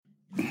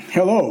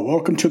Hello,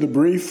 welcome to the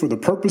brief for the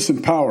purpose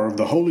and power of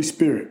the Holy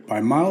Spirit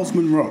by Myles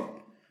Munroe.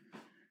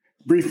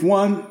 Brief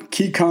 1,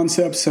 key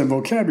concepts and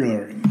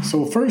vocabulary.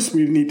 So first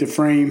we need to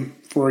frame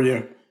for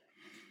you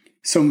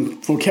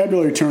some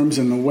vocabulary terms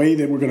and the way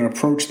that we're going to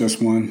approach this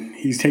one.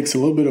 He takes a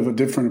little bit of a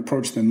different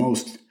approach than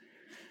most.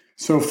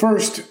 So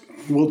first,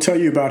 we'll tell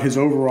you about his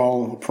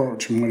overall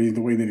approach and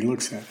the way that he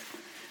looks at it.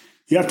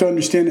 You have to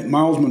understand that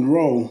Myles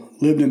Munroe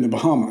lived in the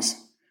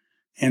Bahamas.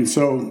 And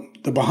so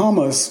the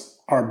Bahamas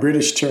are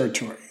British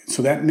territory.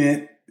 So that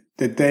meant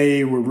that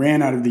they were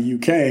ran out of the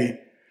UK,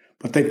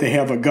 but that they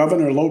have a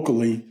governor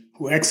locally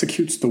who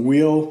executes the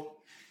will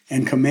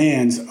and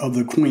commands of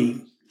the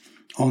Queen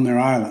on their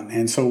island.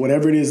 And so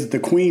whatever it is that the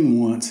Queen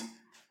wants,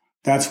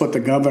 that's what the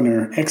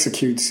governor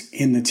executes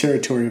in the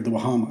territory of the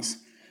Bahamas.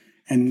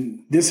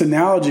 And this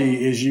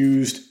analogy is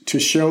used to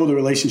show the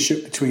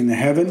relationship between the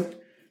heaven,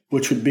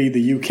 which would be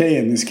the UK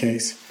in this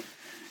case,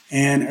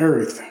 and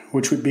earth,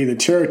 which would be the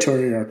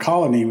territory or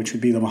colony, which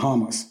would be the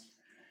Bahamas.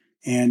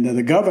 And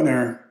the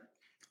governor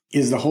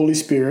is the Holy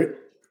Spirit.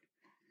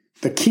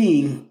 The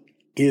king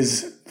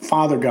is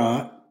Father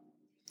God.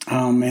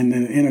 And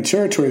in a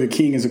territory, the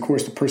king is, of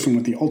course, the person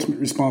with the ultimate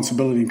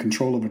responsibility and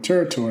control of a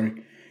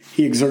territory.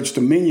 He exerts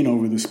dominion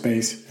over the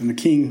space. And the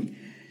king,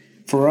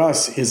 for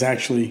us, is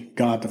actually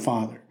God the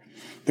Father.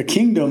 The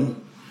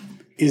kingdom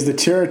is the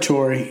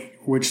territory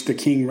which the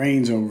king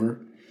reigns over.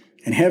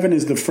 And heaven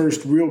is the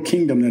first real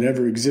kingdom that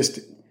ever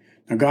existed.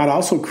 Now, God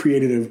also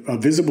created a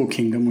visible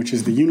kingdom, which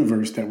is the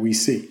universe that we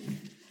see.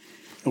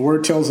 The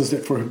word tells us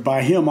that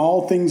by him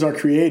all things are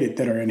created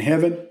that are in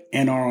heaven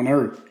and are on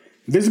earth,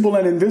 visible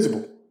and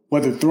invisible,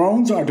 whether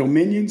thrones or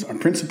dominions or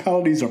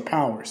principalities or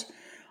powers.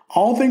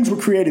 All things were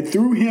created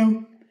through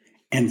him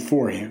and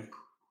for him.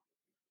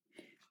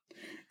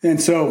 And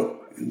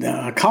so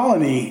the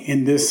colony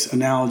in this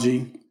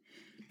analogy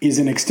is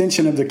an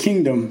extension of the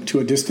kingdom to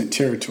a distant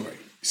territory.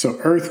 So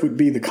earth would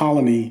be the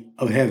colony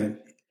of heaven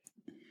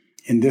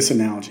in this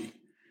analogy.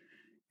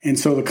 And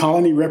so the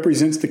colony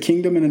represents the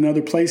kingdom in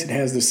another place. It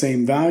has the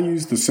same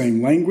values, the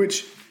same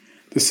language,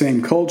 the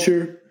same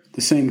culture,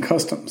 the same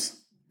customs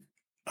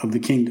of the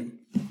kingdom.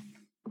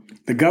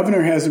 The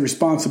governor has the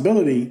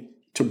responsibility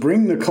to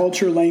bring the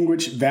culture,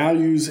 language,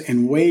 values,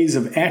 and ways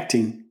of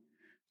acting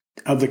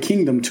of the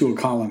kingdom to a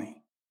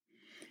colony.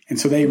 And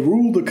so they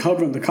rule the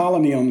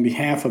colony on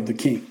behalf of the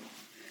king.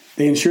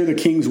 They ensure the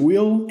king's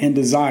will and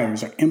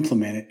desires are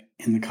implemented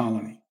in the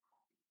colony.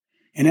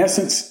 In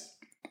essence,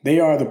 they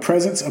are the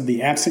presence of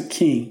the absent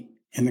king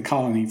in the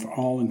colony for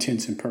all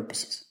intents and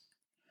purposes.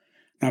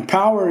 Now,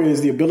 power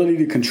is the ability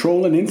to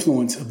control and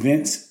influence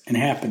events and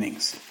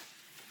happenings.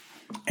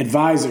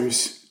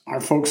 Advisors are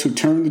folks who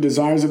turn the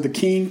desires of the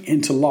king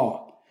into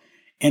law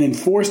and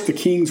enforce the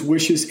king's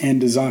wishes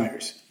and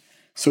desires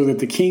so that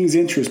the king's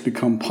interests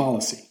become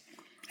policy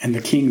and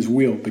the king's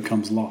will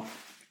becomes law.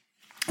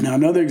 Now,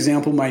 another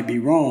example might be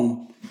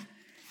Rome.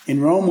 In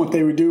Rome, what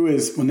they would do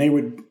is when they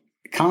would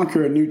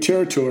conquer a new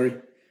territory,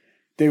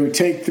 they would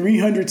take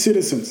 300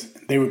 citizens.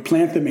 They would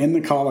plant them in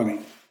the colony.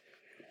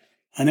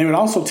 And they would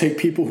also take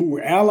people who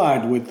were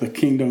allied with the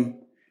kingdom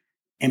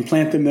and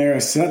plant them there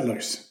as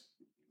settlers.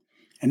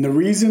 And the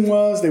reason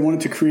was they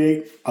wanted to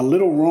create a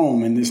little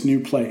Rome in this new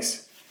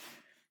place.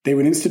 They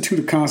would institute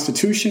a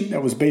constitution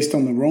that was based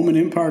on the Roman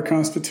Empire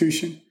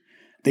Constitution.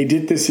 They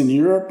did this in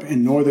Europe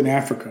and Northern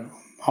Africa,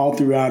 all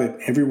throughout it,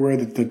 everywhere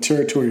that the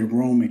territory of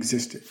Rome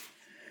existed.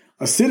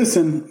 A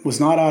citizen was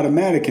not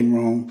automatic in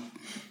Rome,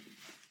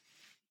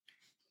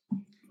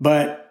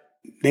 but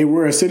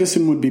a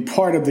citizen would be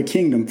part of the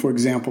kingdom. For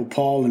example,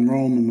 Paul in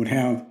Rome would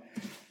have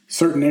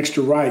certain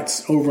extra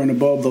rights over and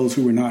above those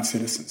who were not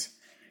citizens.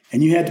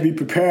 And you had to be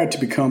prepared to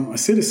become a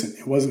citizen.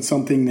 It wasn't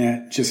something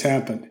that just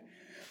happened.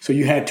 So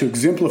you had to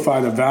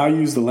exemplify the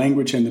values, the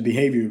language, and the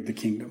behavior of the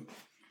kingdom.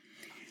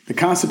 The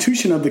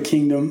constitution of the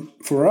kingdom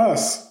for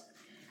us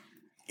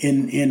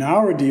in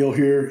our deal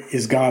here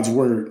is God's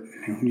word.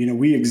 You know,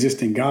 we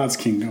exist in God's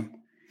kingdom,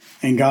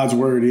 and God's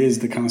word is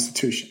the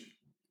constitution.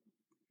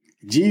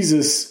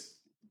 Jesus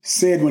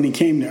said when he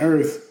came to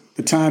earth,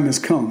 the time has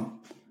come.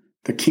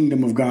 The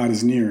kingdom of God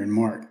is near in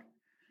Mark.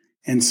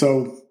 And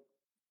so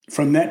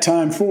from that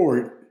time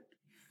forward,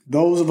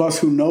 those of us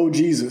who know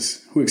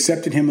Jesus, who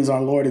accepted him as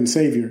our Lord and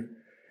Savior,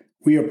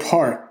 we are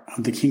part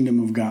of the kingdom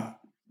of God.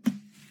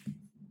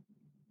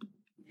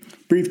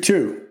 Brief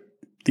 2,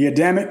 the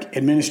Adamic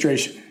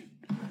administration.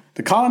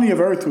 The colony of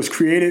earth was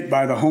created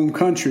by the home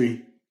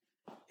country.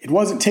 It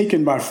wasn't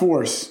taken by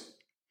force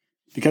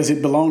because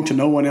it belonged to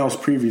no one else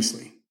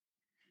previously.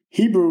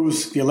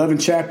 Hebrews, the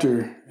 11th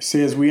chapter,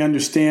 says we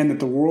understand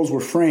that the worlds were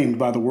framed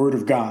by the word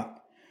of God,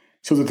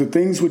 so that the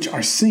things which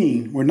are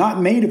seen were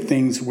not made of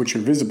things which are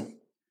visible.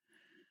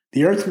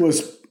 The earth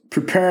was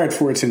prepared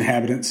for its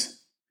inhabitants,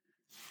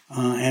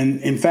 and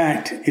in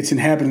fact, its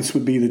inhabitants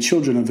would be the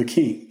children of the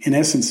king, in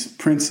essence,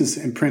 princes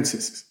and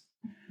princesses.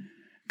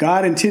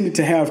 God intended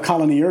to have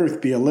colony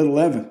earth be a little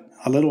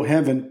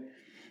heaven,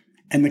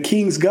 and the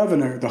king's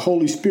governor, the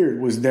Holy Spirit,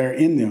 was there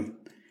in them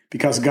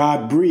because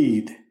God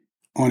breathed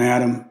on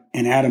Adam,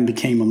 and Adam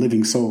became a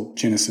living soul,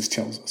 Genesis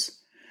tells us.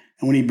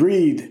 And when he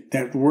breathed,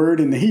 that word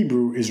in the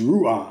Hebrew is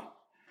ruah.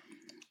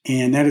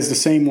 And that is the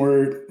same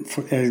word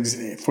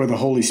for the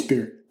Holy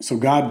Spirit. So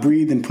God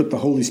breathed and put the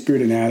Holy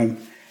Spirit in Adam,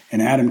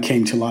 and Adam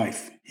came to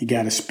life. He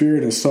got a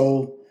spirit, a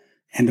soul,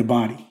 and a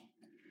body.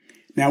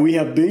 Now we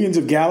have billions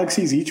of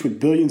galaxies, each with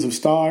billions of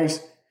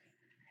stars.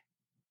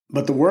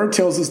 But the word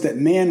tells us that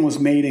man was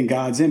made in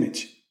God's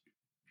image.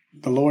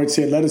 The Lord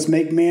said, let us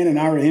make man in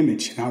our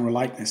image, in our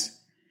likeness.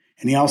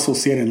 And he also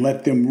said, and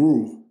let them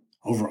rule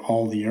over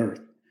all the earth.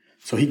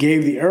 So he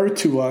gave the earth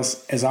to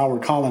us as our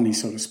colony,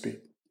 so to speak.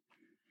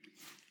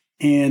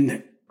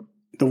 And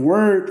the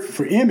word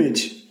for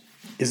image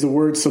is the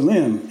word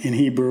salim in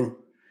Hebrew,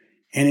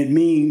 and it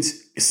means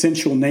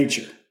essential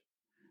nature.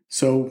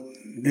 So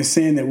they're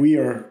saying that we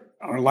are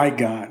like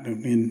God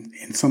in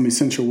some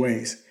essential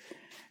ways.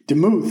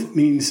 Demuth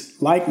means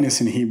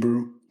likeness in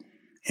Hebrew,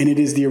 and it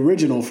is the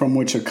original from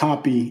which a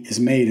copy is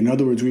made. In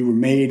other words, we were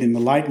made in the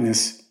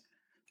likeness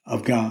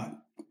of God.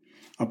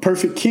 A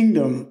perfect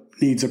kingdom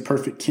needs a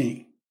perfect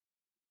king.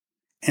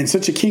 And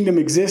such a kingdom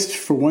exists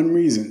for one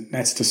reason,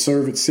 that's to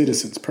serve its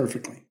citizens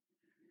perfectly.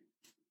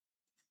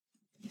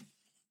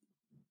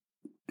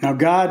 Now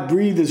God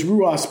breathed his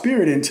Ruach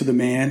spirit into the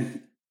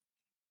man,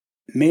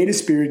 made a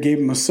spirit, gave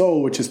him a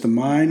soul, which is the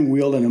mind,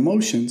 will, and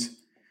emotions,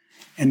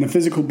 and the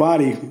physical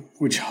body,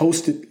 which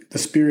hosted the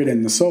spirit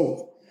and the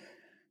soul.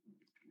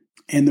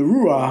 And the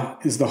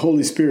Ruach is the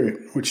Holy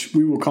Spirit, which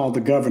we will call the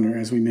governor,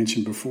 as we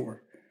mentioned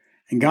before.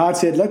 And God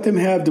said, let them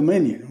have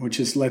dominion, which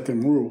is let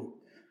them rule.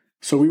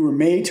 So we were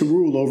made to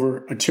rule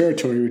over a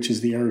territory, which is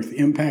the earth,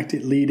 impact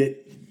it, lead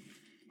it.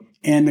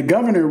 And the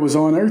governor was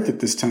on earth at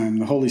this time,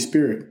 the Holy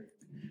Spirit.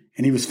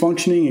 And he was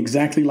functioning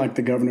exactly like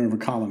the governor of a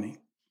colony.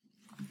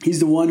 He's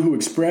the one who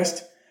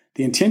expressed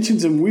the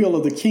intentions and will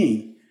of the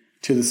king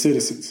to the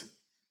citizens.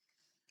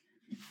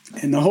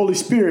 And the Holy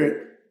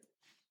Spirit,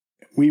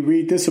 we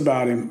read this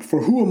about him,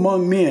 for who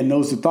among men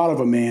knows the thought of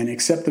a man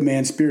except the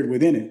man's spirit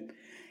within it?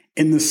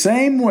 In the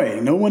same way,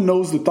 no one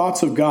knows the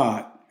thoughts of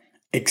God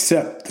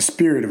except the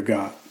Spirit of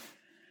God.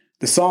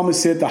 The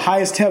psalmist said, the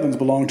highest heavens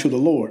belong to the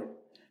Lord,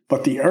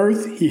 but the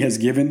earth he has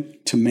given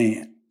to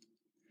man.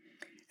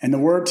 And the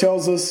word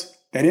tells us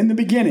that in the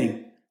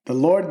beginning, the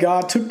Lord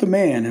God took the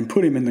man and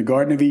put him in the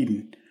Garden of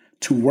Eden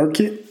to work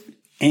it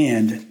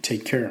and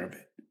take care of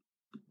it.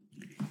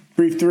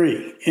 Brief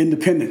 3,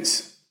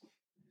 independence.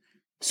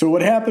 So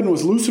what happened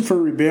was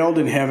Lucifer rebelled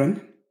in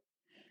heaven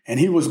and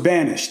he was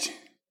banished.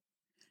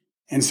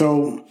 And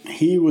so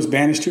he was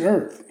banished to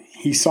earth.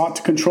 He sought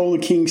to control the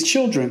king's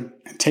children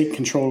and take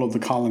control of the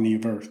colony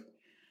of earth.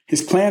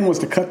 His plan was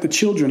to cut the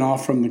children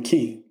off from the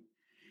king.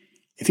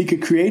 If he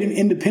could create an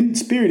independent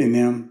spirit in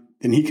them,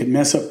 then he could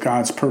mess up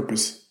God's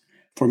purpose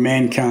for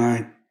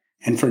mankind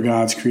and for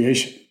God's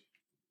creation.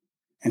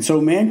 And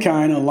so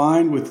mankind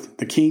aligned with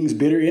the king's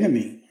bitter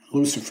enemy,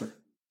 Lucifer.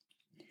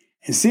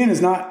 And sin is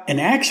not an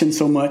action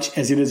so much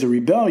as it is a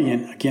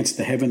rebellion against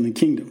the heavenly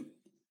kingdom.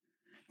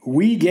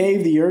 We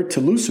gave the earth to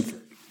Lucifer,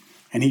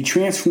 and he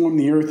transformed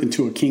the earth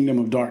into a kingdom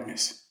of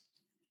darkness.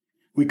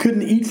 We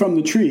couldn't eat from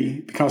the tree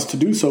because to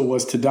do so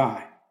was to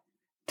die,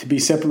 to be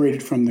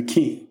separated from the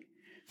king.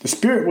 The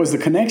Spirit was the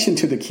connection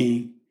to the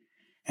king,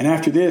 and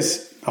after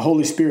this, the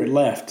Holy Spirit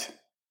left.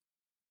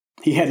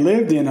 He had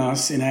lived in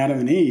us in Adam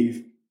and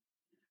Eve,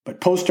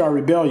 but post our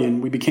rebellion,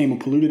 we became a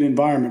polluted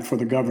environment for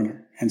the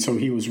governor, and so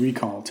he was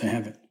recalled to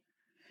heaven.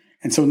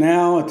 And so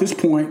now, at this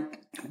point,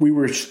 we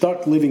were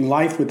stuck living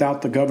life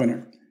without the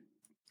governor.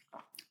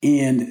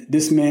 And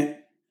this meant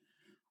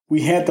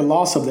we had the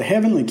loss of the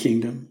heavenly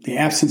kingdom, the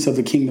absence of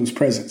the kingdom's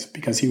presence,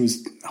 because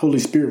the Holy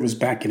Spirit was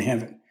back in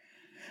heaven.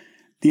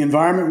 The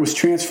environment was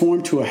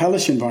transformed to a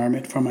hellish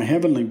environment from a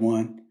heavenly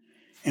one,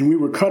 and we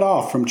were cut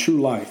off from true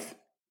life.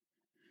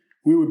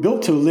 We were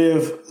built to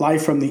live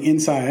life from the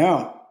inside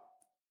out,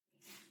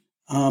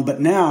 but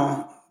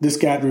now this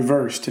got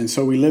reversed, and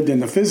so we lived in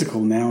the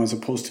physical now as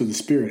opposed to the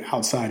spirit,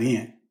 outside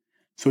in.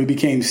 So we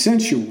became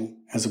sensual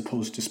as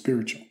opposed to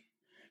spiritual.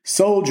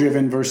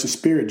 Soul-driven versus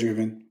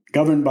spirit-driven,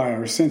 governed by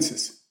our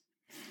senses.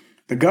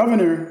 The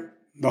governor,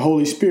 the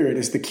Holy Spirit,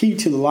 is the key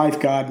to the life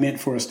God meant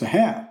for us to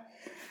have.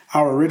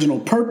 Our original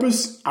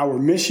purpose, our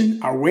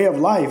mission, our way of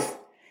life,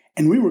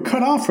 and we were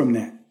cut off from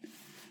that.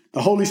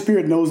 The Holy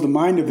Spirit knows the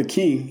mind of the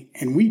king,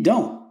 and we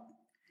don't.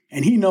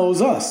 And he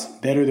knows us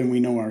better than we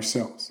know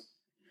ourselves.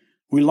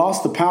 We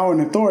lost the power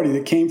and authority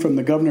that came from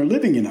the governor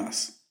living in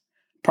us.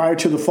 Prior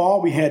to the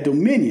fall, we had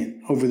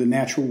dominion over the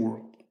natural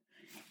world.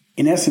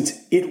 In essence,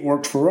 it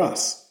worked for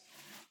us.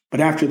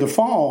 But after the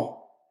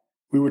fall,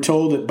 we were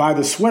told that by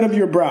the sweat of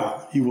your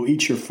brow, you will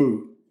eat your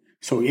food.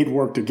 So it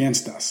worked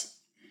against us.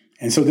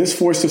 And so this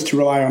forced us to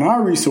rely on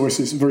our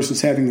resources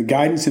versus having the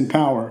guidance and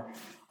power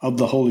of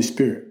the Holy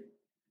Spirit.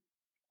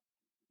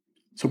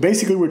 So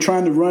basically, we're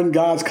trying to run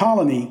God's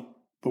colony,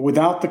 but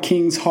without the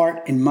king's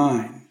heart and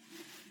mind.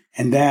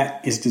 And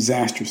that is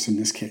disastrous in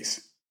this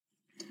case.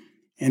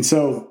 And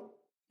so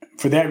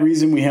for that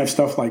reason, we have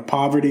stuff like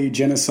poverty,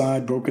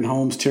 genocide, broken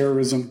homes,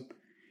 terrorism,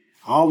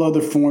 all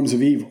other forms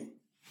of evil.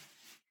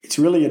 It's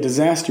really a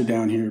disaster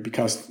down here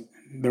because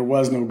there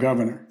was no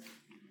governor.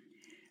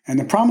 And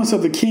the promise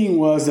of the king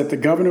was that the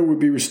governor would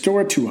be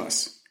restored to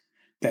us,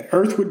 that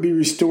earth would be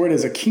restored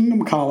as a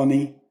kingdom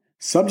colony,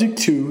 subject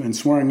to and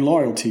swearing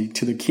loyalty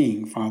to the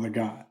king, Father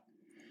God.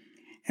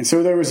 And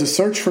so there was a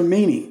search for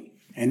meaning,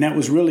 and that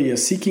was really a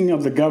seeking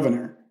of the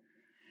governor.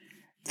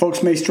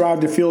 Folks may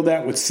strive to fill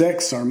that with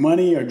sex or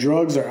money or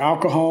drugs or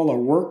alcohol or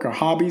work or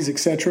hobbies,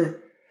 etc.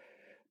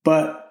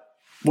 But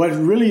what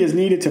really is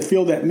needed to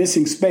fill that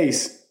missing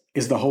space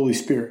is the Holy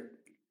Spirit.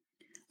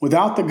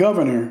 Without the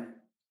governor,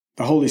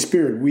 the Holy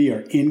Spirit, we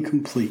are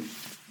incomplete.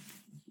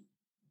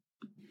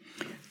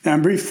 Now,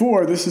 in brief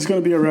 4, this is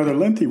going to be a rather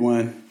lengthy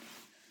one.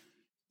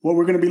 What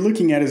we're going to be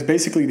looking at is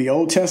basically the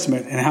Old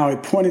Testament and how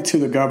it pointed to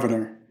the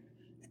governor.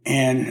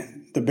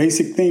 And the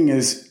basic thing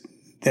is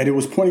that it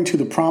was pointing to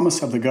the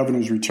promise of the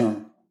governor's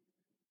return.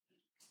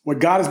 What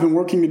God has been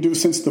working to do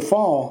since the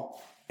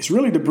fall is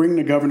really to bring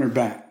the governor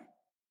back.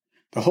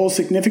 The whole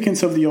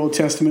significance of the Old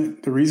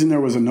Testament, the reason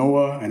there was a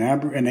Noah,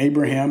 an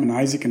Abraham, and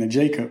Isaac, and a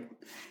Jacob,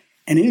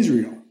 and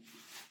Israel,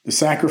 the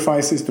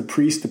sacrifices, the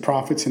priests, the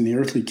prophets, and the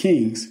earthly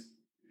kings.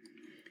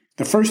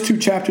 The first 2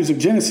 chapters of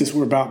Genesis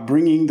were about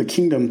bringing the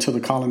kingdom to the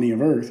colony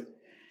of earth.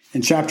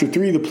 In chapter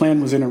 3, the plan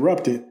was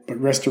interrupted, but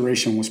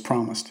restoration was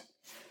promised.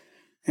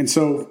 And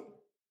so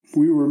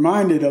we were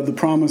reminded of the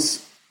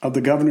promise of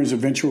the governor's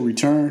eventual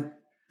return.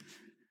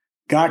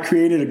 God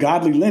created a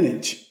godly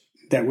lineage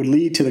that would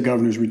lead to the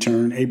governor's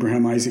return,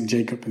 Abraham, Isaac,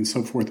 Jacob, and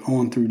so forth,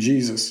 on through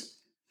Jesus,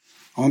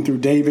 on through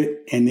David,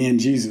 and then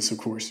Jesus, of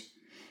course.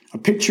 A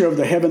picture of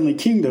the heavenly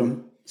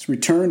kingdom's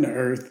return to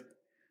earth,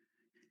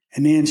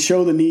 and then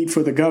show the need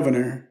for the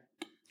governor,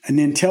 and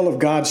then tell of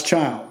God's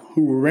child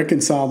who will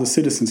reconcile the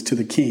citizens to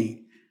the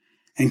king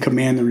and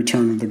command the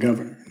return of the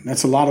governor.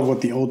 That's a lot of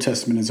what the Old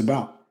Testament is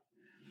about.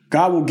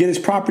 God will get his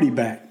property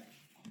back.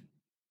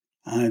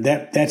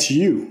 That's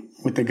you,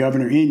 with the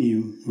governor in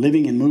you,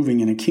 living and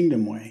moving in a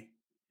kingdom way.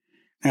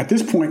 Now, at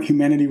this point,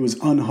 humanity was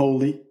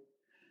unholy,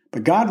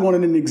 but God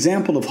wanted an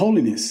example of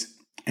holiness,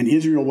 and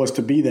Israel was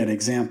to be that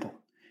example.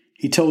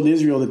 He told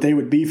Israel that they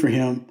would be for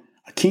him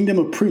a kingdom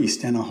of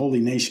priests and a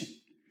holy nation.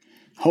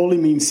 Holy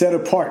means set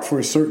apart for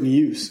a certain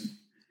use,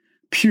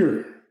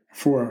 pure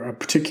for a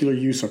particular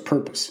use or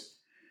purpose.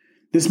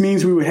 This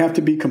means we would have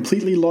to be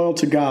completely loyal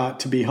to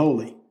God to be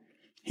holy.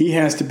 He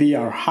has to be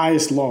our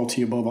highest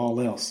loyalty above all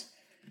else.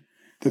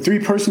 The 3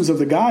 persons of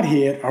the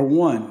Godhead are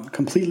one,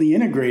 completely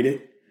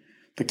integrated,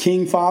 the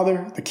King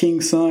Father, the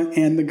King Son,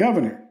 and the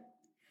governor.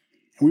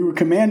 And we were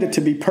commanded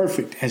to be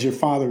perfect as your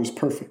Father is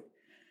perfect.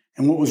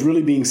 And what was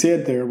really being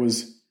said there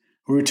was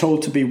we were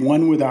told to be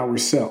one with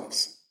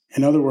ourselves.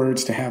 In other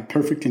words, to have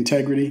perfect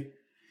integrity.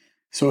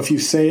 So if you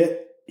say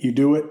it, you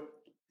do it,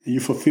 you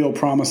fulfill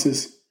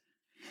promises.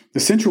 The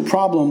central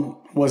problem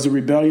was the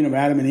rebellion of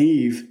Adam and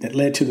Eve that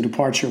led to the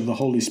departure of the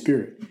Holy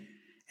Spirit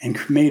and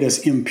made us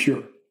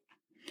impure.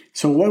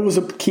 So what was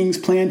the king's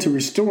plan to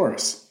restore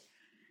us?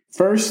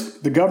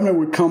 First, the governor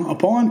would come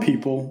upon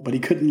people, but he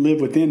couldn't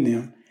live within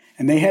them,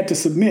 and they had to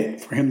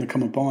submit for him to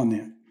come upon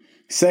them.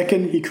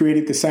 Second, he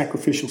created the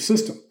sacrificial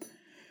system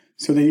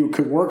so that he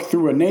could work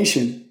through a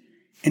nation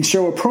and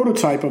show a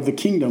prototype of the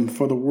kingdom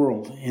for the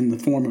world in the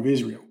form of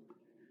Israel.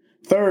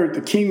 Third,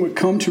 the king would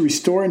come to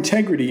restore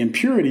integrity and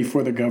purity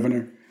for the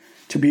governor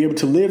to be able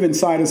to live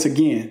inside us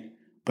again,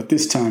 but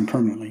this time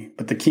permanently,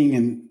 but the king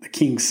and the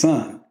king's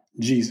son,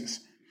 Jesus.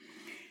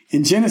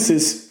 In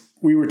Genesis,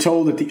 we were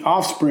told that the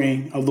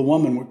offspring of the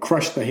woman would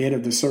crush the head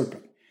of the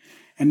serpent.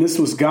 And this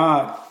was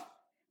God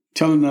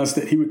telling us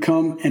that he would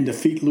come and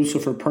defeat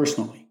Lucifer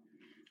personally,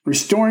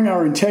 restoring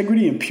our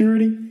integrity and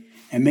purity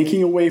and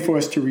making a way for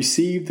us to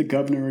receive the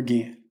governor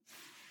again.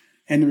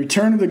 And the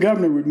return of the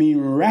governor would mean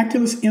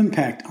miraculous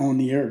impact on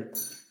the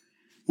earth.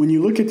 When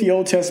you look at the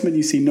Old Testament,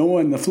 you see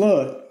Noah and the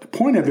flood. The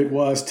point of it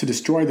was to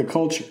destroy the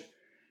culture.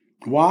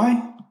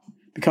 Why?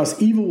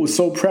 Because evil was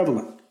so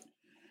prevalent.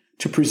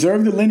 To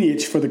preserve the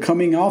lineage for the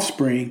coming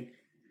offspring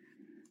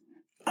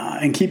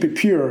and keep it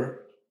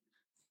pure,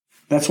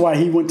 that's why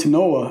he went to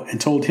Noah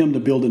and told him to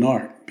build an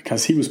ark,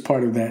 because he was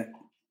part of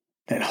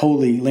that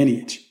holy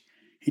lineage.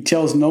 He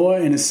tells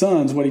Noah and his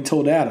sons what he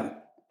told Adam.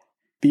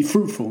 Be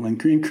fruitful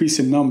and increase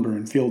in number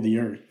and fill the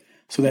earth.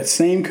 So that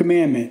same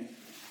commandment,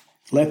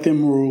 let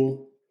them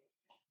rule,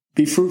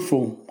 be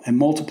fruitful and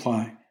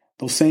multiply.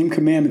 Those same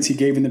commandments he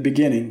gave in the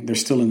beginning, they're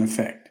still in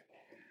effect.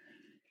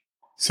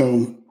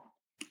 So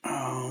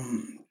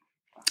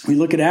we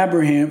look at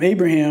Abraham.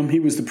 Abraham, he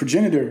was the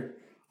progenitor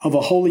of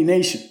a holy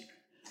nation,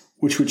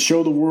 which would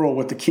show the world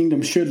what the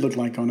kingdom should look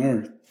like on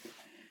earth.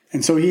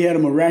 And so he had a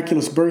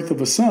miraculous birth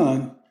of a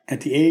son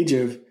at the age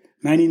of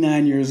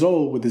 99 years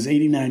old with his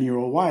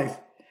 89-year-old wife.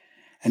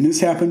 And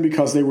this happened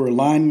because they were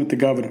aligned with the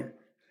governor.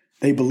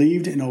 They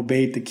believed and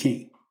obeyed the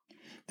king.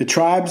 The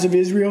tribes of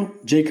Israel,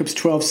 Jacob's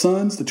 12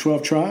 sons, the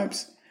 12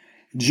 tribes.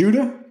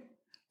 Judah,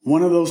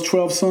 one of those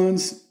 12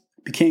 sons,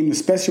 became the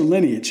special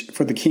lineage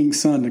for the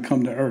king's son to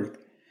come to earth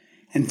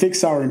and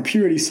fix our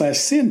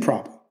impurity/sin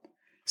problem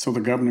so the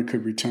governor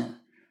could return.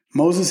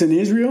 Moses and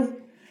Israel,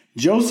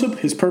 Joseph,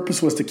 his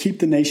purpose was to keep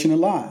the nation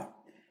alive.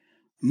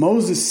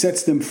 Moses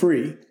sets them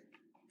free,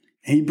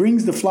 and he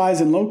brings the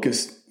flies and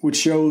locusts which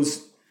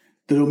shows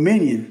the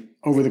dominion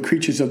over the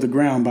creatures of the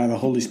ground by the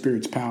Holy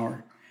Spirit's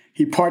power.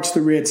 He parts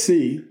the Red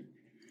Sea.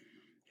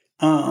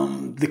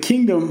 The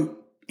kingdom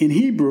in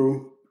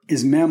Hebrew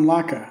is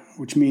mamlaka,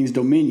 which means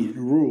dominion,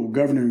 rule,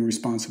 governing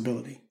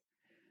responsibility.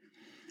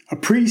 A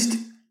priest,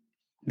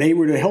 they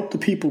were to help the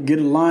people get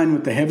aligned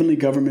with the heavenly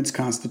government's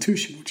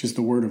constitution, which is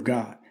the word of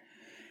God.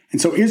 And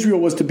so Israel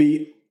was to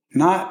be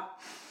not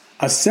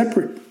a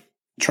separate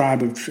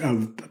tribe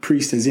of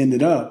priests as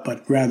ended up,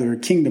 but rather a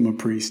kingdom of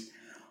priests,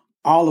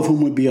 all of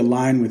whom would be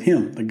aligned with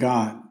him, the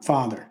God,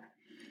 Father.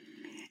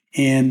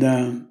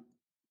 And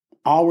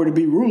all were to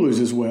be rulers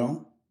as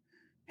well,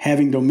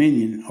 having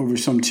dominion over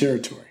some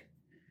territory.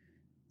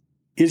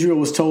 Israel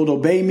was told,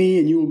 obey me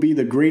and you will be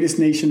the greatest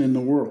nation in the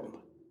world,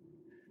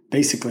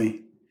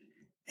 basically.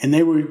 And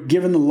they were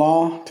given the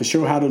law to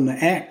show how to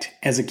act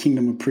as a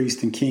kingdom of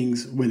priests and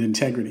kings with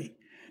integrity.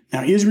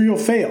 Now, Israel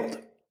failed.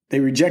 They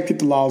rejected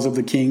the laws of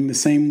the king, the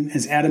same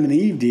as Adam and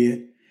Eve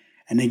did,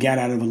 and they got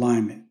out of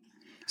alignment.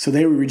 So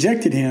they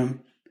rejected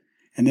him,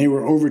 and they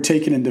were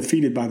overtaken and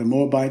defeated by the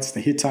Moabites,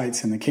 the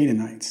Hittites, and the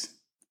Canaanites.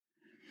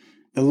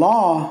 The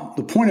law,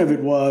 the point of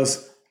it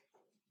was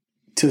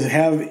to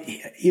have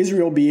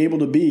Israel be able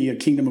to be a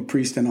kingdom of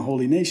priests and a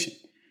holy nation.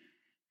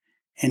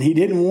 And he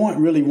didn't want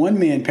really one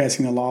man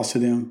passing the laws to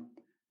them.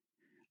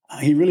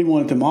 He really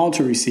wanted them all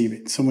to receive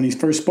it. So when he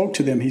first spoke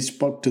to them, he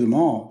spoke to them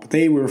all. But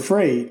they were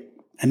afraid,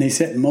 and they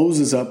set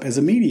Moses up as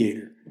a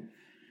mediator.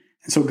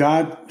 And so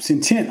God's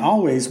intent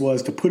always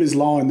was to put his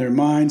law in their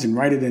minds and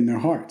write it in their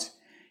hearts.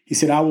 He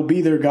said, I will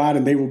be their God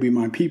and they will be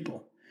my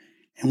people.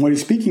 And what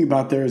he's speaking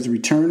about there is the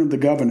return of the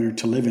governor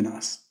to live in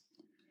us.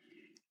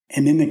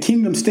 And in the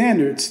kingdom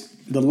standards,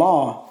 the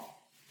law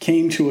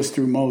came to us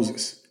through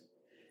Moses.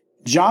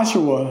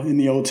 Joshua in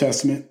the Old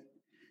Testament,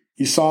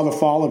 you saw the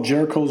fall of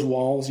Jericho's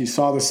walls. You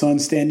saw the sun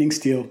standing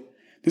still.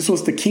 This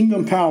was the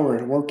kingdom power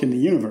at work in the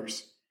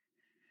universe.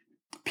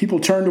 People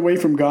turned away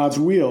from God's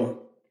will.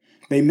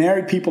 They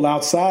married people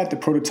outside the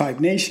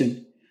prototype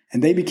nation,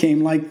 and they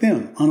became like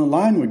them,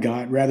 unaligned with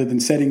God, rather than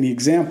setting the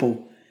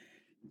example,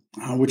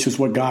 which is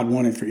what God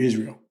wanted for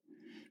Israel.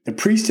 The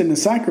priests and the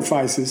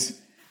sacrifices,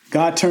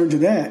 God turned to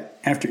that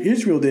after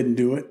Israel didn't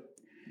do it.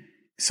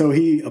 So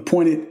he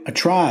appointed a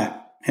tribe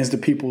as the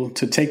people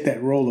to take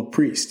that role of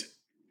priest.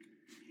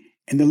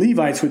 And the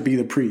Levites would be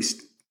the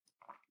priest.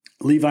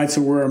 Levites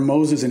are where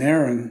Moses and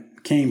Aaron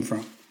came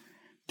from.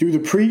 Through the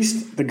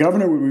priest, the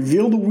governor would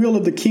reveal the will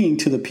of the king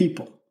to the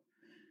people.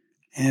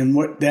 And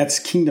that's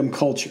kingdom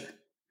culture.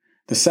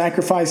 The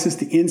sacrifices,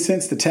 the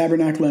incense, the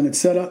tabernacle and its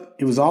setup,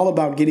 it was all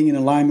about getting in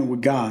alignment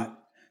with God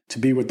to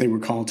be what they were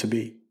called to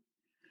be.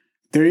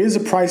 There is a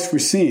price for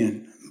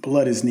sin.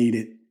 Blood is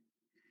needed.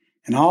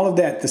 And all of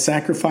that, the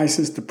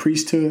sacrifices, the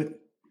priesthood,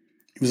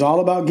 it was all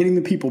about getting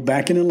the people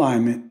back in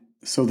alignment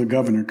so the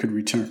governor could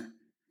return.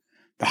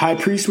 The high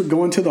priest would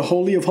go into the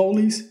Holy of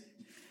Holies,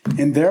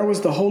 and there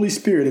was the Holy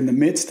Spirit in the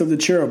midst of the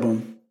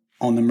cherubim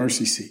on the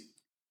mercy seat.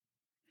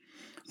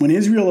 When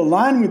Israel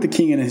aligned with the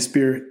king and his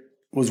spirit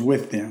was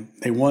with them,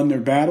 they won their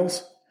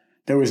battles.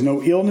 There was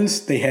no illness.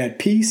 They had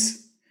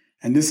peace.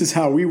 And this is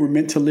how we were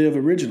meant to live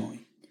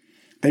originally.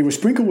 They were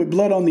sprinkled with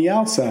blood on the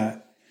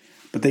outside,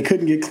 but they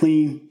couldn't get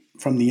clean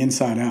from the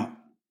inside out.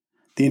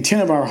 The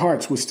intent of our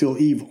hearts was still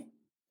evil.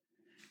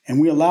 And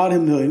we allowed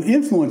him to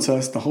influence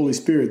us, the Holy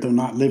Spirit, though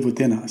not live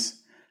within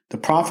us. The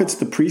prophets,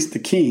 the priests, the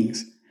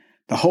kings,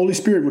 the Holy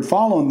Spirit would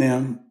fall on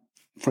them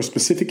for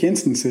specific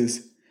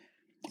instances,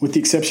 with the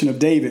exception of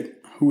David,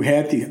 who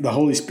had the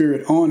Holy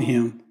Spirit on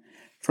him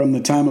from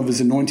the time of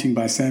his anointing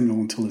by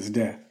Samuel until his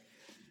death.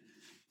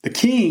 The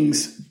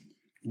kings,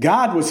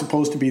 God was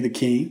supposed to be the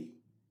king,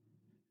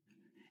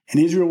 and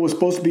Israel was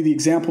supposed to be the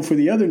example for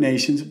the other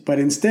nations, but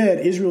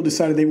instead Israel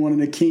decided they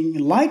wanted a king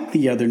like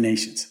the other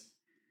nations.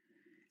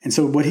 And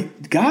so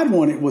what God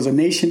wanted was a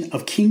nation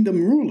of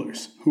kingdom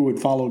rulers who would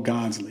follow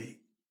God's lead.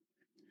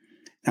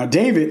 Now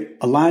David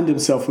aligned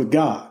himself with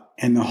God,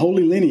 and the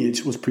holy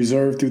lineage was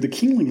preserved through the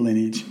kingly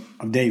lineage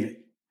of David.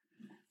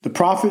 The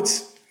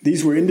prophets,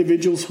 these were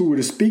individuals who were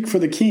to speak for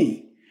the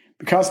king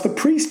because the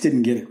priests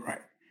didn't get it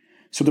right.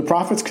 So the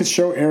prophets could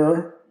show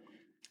error.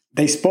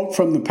 They spoke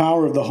from the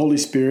power of the Holy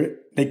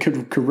Spirit. They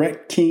could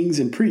correct kings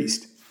and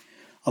priests.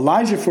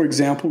 Elijah, for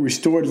example,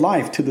 restored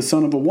life to the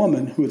son of a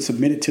woman who had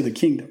submitted to the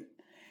kingdom.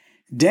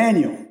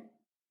 Daniel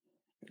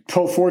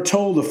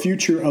foretold the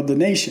future of the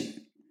nation.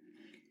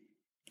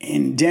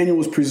 And Daniel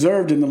was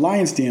preserved in the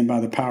lion's den by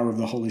the power of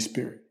the Holy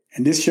Spirit.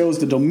 And this shows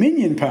the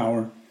dominion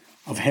power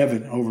of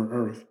heaven over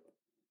earth.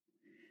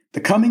 The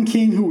coming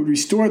king who would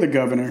restore the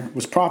governor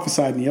was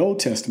prophesied in the Old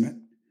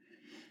Testament.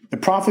 The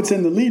prophets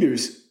and the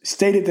leaders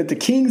stated that the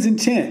king's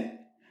intent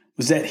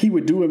was that he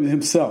would do it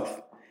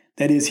himself.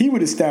 That is, he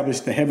would establish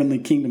the heavenly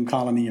kingdom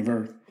colony of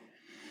earth.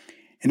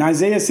 And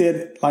Isaiah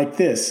said like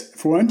this,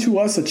 "For unto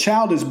us a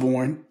child is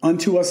born,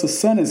 unto us a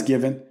son is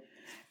given,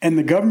 and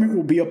the government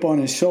will be upon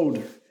his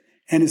shoulder,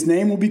 and his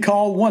name will be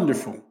called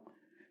Wonderful,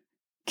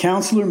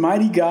 Counselor,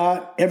 Mighty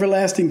God,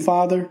 Everlasting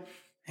Father,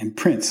 and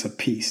Prince of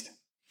Peace."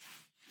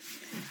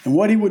 And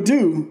what he would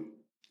do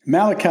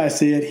Malachi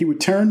said he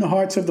would turn the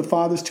hearts of the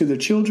fathers to their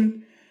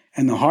children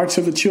and the hearts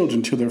of the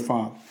children to their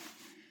father.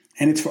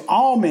 And it's for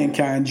all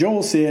mankind.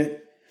 Joel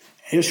said,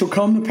 it shall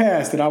come to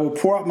pass that I will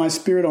pour out my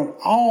spirit on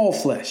all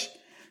flesh.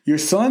 Your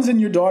sons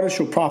and your daughters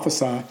shall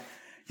prophesy.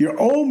 Your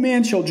old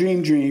men shall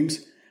dream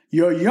dreams.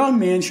 Your young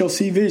men shall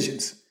see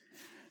visions.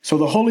 So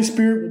the Holy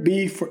Spirit will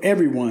be for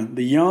everyone,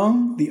 the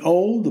young, the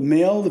old, the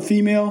male, the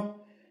female.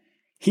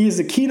 He is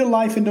the key to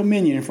life and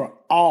dominion for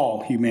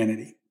all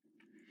humanity.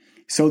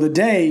 So the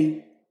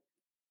day,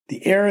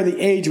 the era, the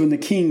age when the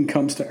king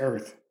comes to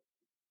earth.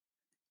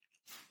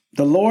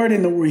 The Lord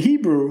in the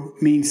Hebrew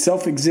means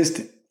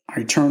self-existent, our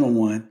eternal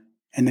one,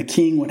 and the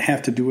king would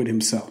have to do it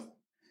himself.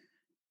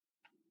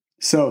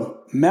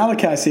 So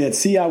Malachi said,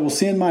 see, I will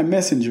send my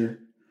messenger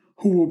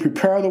who will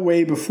prepare the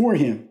way before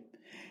him.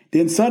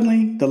 Then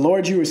suddenly the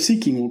Lord you are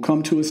seeking will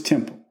come to his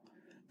temple.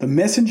 The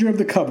messenger of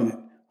the covenant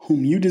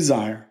whom you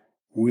desire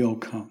will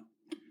come.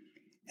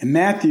 In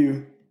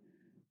Matthew,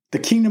 the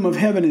kingdom of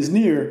heaven is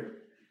near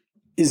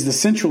is the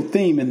central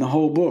theme in the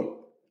whole book.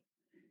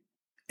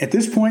 At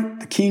this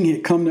point, the king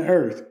had come to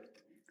earth.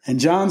 And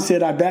John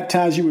said, I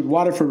baptize you with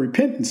water for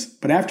repentance,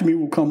 but after me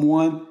will come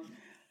one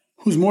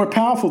who's more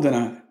powerful than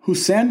I,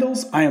 whose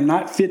sandals I am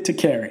not fit to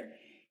carry.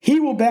 He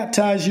will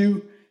baptize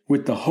you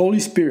with the Holy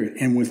Spirit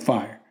and with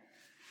fire.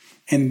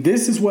 And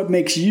this is what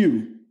makes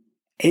you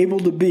able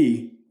to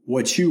be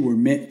what you were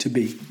meant to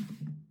be.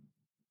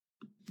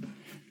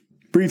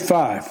 Brief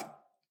 5,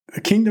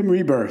 the kingdom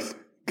rebirth.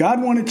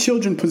 God wanted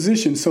children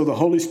positioned so the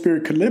Holy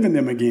Spirit could live in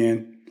them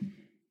again,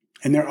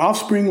 and their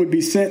offspring would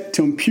be sent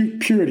to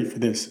impute purity for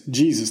this,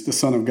 Jesus, the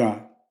Son of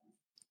God.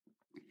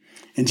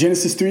 In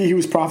Genesis 3, he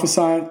was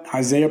prophesied.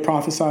 Isaiah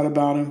prophesied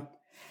about him.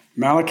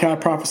 Malachi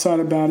prophesied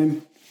about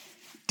him.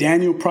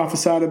 Daniel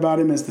prophesied about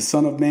him as the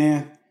Son of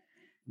Man.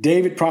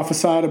 David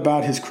prophesied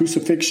about his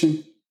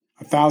crucifixion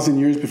 1,000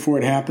 years before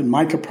it happened.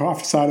 Micah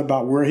prophesied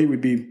about where he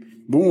would be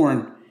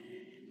born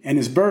and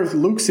his birth.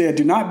 Luke said,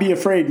 do not be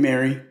afraid,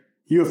 Mary.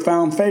 You have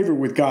found favor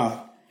with God.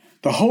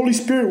 The Holy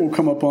Spirit will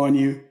come upon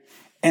you,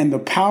 and the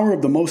power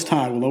of the Most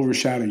High will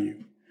overshadow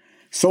you.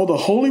 So the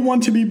Holy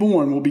One to be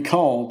born will be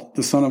called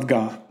the Son of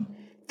God.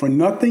 For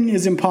nothing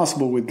is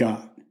impossible with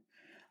God.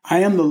 I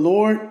am the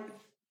Lord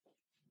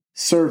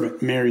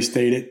servant, Mary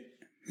stated.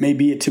 May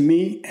be it to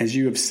me as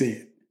you have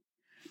said.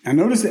 Now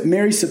notice that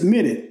Mary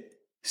submitted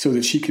so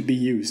that she could be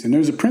used. And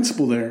there's a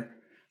principle there.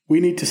 We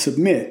need to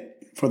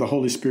submit for the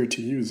Holy Spirit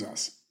to use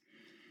us.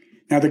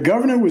 Now the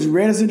governor was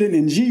resident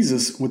in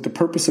Jesus with the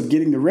purpose of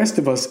getting the rest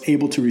of us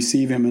able to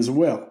receive him as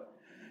well.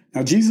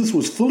 Now Jesus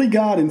was fully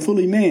God and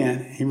fully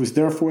man. He was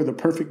therefore the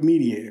perfect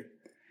mediator.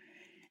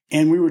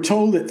 And we were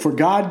told that for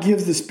God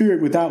gives the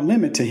Spirit without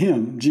limit to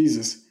him,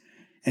 Jesus.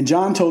 And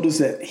John told us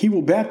that he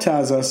will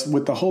baptize us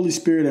with the Holy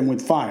Spirit and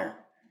with fire.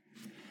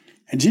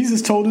 And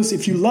Jesus told us,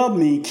 if you love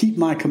me, keep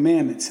my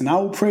commandments. And I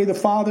will pray the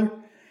Father,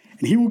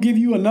 and he will give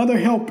you another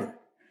helper,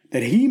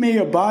 that he may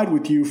abide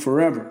with you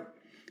forever.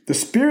 The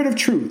Spirit of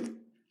truth,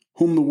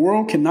 whom the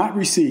world cannot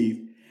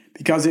receive,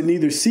 because it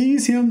neither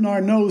sees him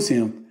nor knows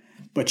him,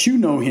 but you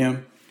know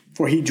him,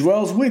 for he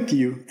dwells with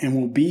you and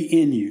will be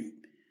in you.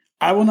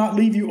 I will not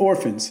leave you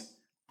orphans.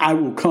 I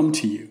will come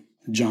to you,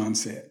 John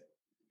said.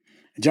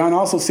 John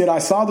also said, I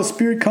saw the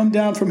Spirit come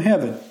down from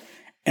heaven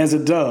as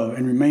a dove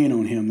and remain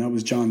on him. That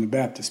was John the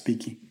Baptist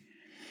speaking.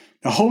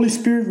 The Holy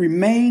Spirit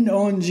remained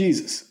on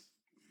Jesus.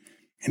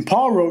 And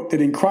Paul wrote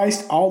that in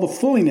Christ, all the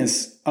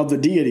fullness of the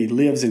deity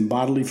lives in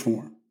bodily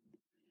form.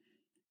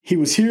 He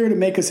was here to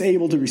make us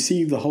able to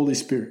receive the Holy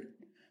Spirit.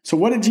 So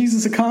what did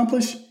Jesus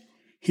accomplish?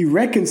 He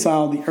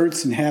reconciled the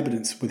earth's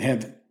inhabitants with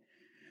heaven.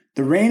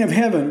 The reign of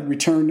heaven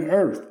returned to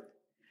earth.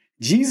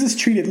 Jesus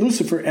treated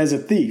Lucifer as a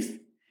thief.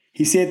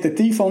 He said the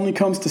thief only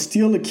comes to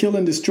steal, to kill,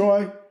 and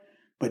destroy.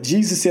 But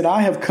Jesus said,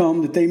 I have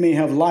come that they may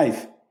have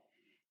life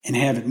and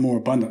have it more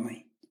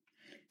abundantly.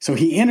 So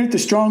he entered the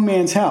strong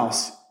man's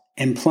house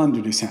and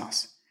plundered his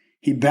house.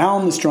 He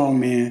bound the strong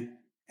man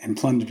and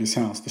plundered his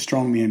house, the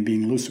strong man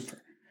being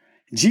Lucifer.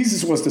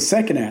 Jesus was the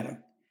second Adam.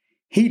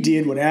 He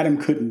did what Adam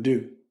couldn't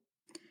do.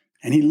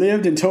 And he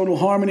lived in total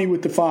harmony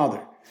with the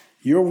Father.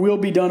 Your will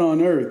be done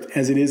on earth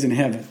as it is in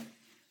heaven.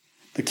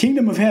 The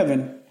kingdom of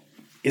heaven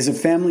is a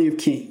family of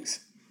kings,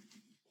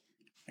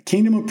 a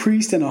kingdom of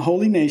priests and a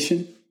holy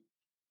nation.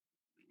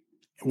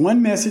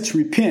 One message,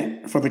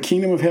 repent, for the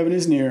kingdom of heaven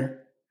is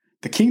near.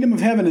 The kingdom of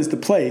heaven is the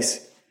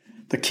place.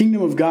 The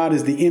kingdom of God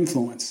is the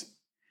influence.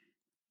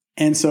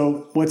 And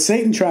so what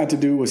Satan tried to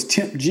do was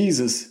tempt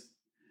Jesus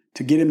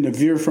to get him to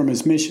veer from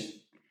his mission.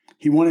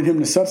 He wanted him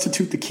to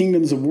substitute the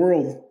kingdoms of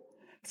world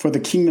for the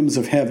kingdoms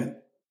of heaven.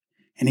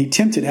 And he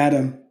tempted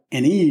Adam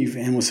and Eve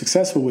and was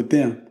successful with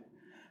them,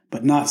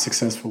 but not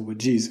successful with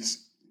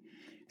Jesus.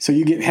 So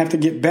you have to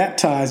get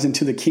baptized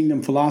into the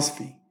kingdom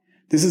philosophy.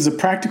 This is a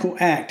practical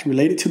act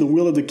related to the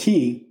will of the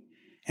king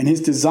and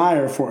his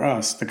desire for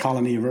us, the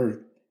colony of earth.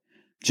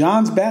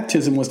 John's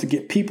baptism was to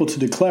get people to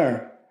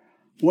declare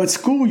what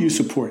school you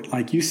support.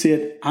 Like you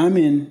said, I'm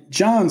in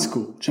John's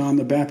school, John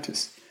the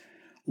Baptist.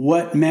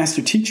 What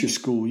master teacher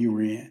school you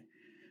were in.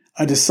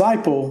 A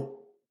disciple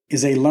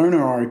is a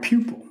learner or a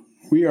pupil.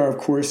 We are, of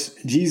course,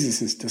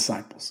 Jesus'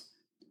 disciples.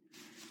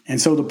 And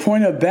so the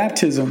point of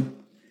baptism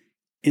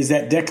is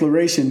that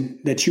declaration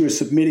that you are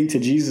submitting to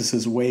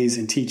Jesus' ways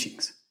and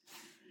teachings.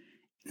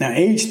 Now,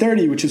 age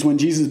 30, which is when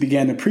Jesus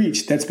began to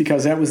preach, that's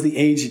because that was the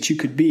age that you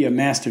could be a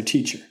master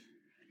teacher.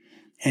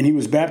 And he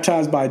was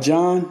baptized by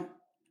John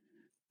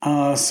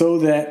so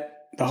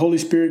that the Holy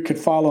Spirit could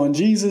fall on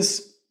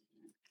Jesus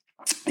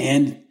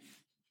and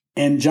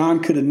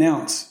John could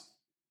announce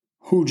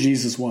who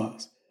Jesus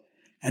was.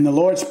 And the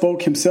Lord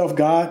spoke himself,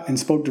 God, and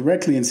spoke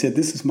directly and said,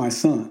 "This is my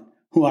son,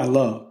 who I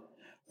love.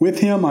 With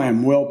him I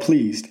am well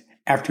pleased,"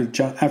 after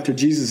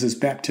Jesus'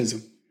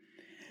 baptism.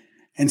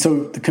 And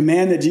so the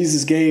command that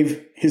Jesus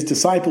gave his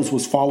disciples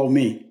was, "Follow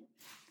me.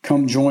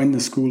 Come join the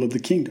school of the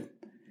kingdom."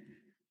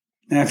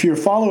 Now, if you're a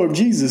follower of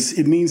Jesus,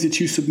 it means that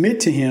you submit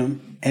to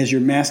him as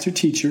your master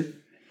teacher,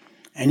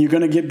 and you're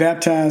going to get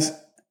baptized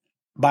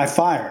by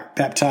fire,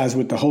 baptized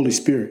with the Holy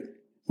Spirit,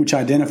 which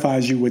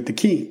identifies you with the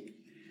King.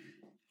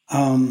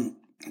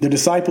 The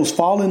disciples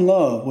fall in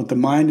love with the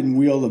mind and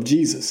will of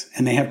Jesus,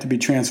 and they have to be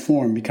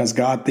transformed because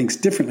God thinks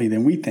differently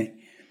than we think.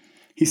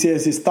 He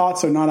says his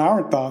thoughts are not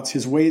our thoughts,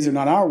 his ways are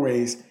not our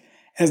ways.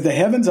 As the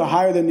heavens are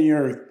higher than the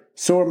earth,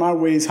 so are my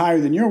ways higher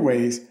than your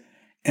ways,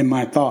 and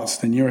my thoughts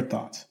than your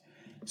thoughts.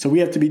 So we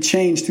have to be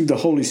changed through the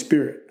Holy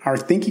Spirit. Our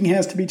thinking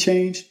has to be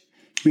changed.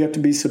 We have to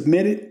be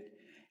submitted,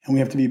 and we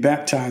have to be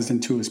baptized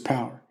into his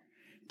power.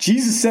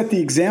 Jesus set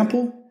the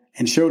example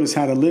and showed us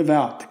how to live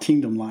out the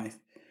kingdom life.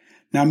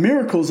 Now,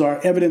 miracles are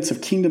evidence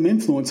of kingdom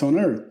influence on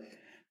earth.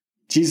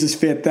 Jesus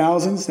fed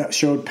thousands. That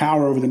showed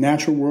power over the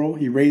natural world.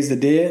 He raised the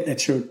dead. That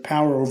showed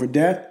power over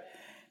death,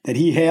 that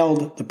he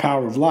held the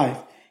power of life.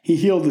 He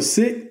healed the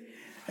sick.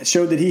 That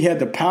showed that he had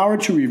the power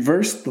to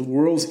reverse the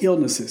world's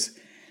illnesses.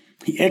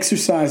 He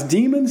exorcised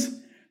demons.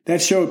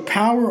 That showed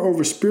power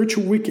over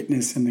spiritual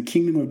wickedness in the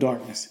kingdom of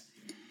darkness.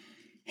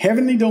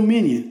 Heavenly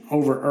dominion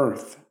over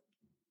earth.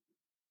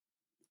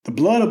 The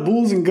blood of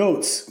bulls and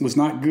goats was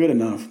not good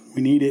enough.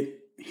 We needed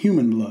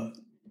human blood.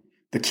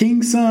 The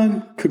king's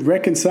son could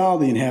reconcile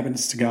the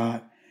inhabitants to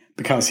God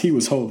because he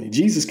was holy.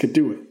 Jesus could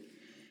do it.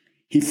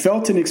 He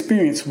felt and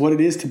experienced what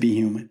it is to be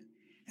human,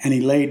 and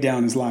he laid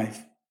down his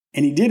life.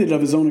 And he did it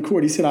of his own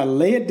accord. He said, "I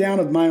lay it down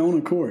of my own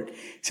accord."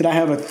 He said, "I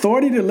have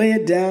authority to lay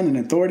it down and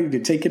authority to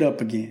take it up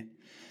again."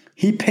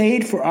 He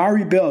paid for our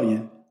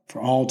rebellion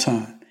for all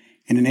time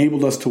and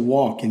enabled us to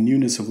walk in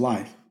newness of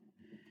life.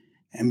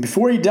 And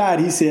before he died,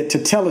 he said,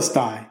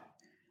 "Tetelestai,"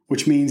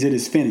 which means it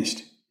is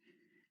finished.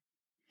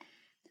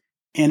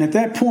 And at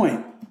that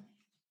point,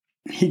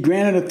 he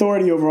granted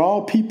authority over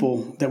all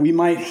people that we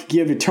might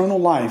give eternal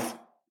life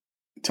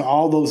to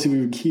all those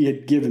who he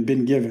had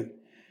been given.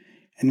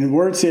 And the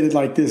word said it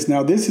like this: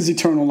 "Now this is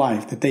eternal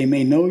life, that they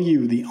may know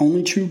you, the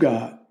only true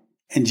God,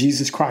 and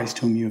Jesus Christ,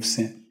 whom you have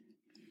sent."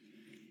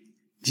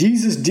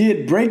 Jesus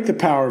did break the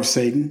power of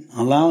Satan,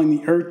 allowing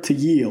the earth to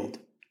yield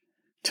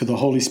to the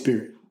Holy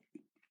Spirit.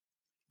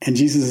 And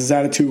Jesus'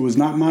 attitude was,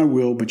 "Not my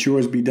will, but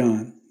yours be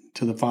done,"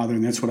 to the Father,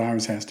 and that's what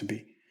ours has to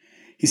be.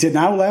 He said,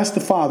 "Now I will ask the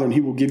Father, and he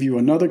will give you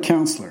another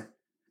counselor,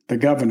 the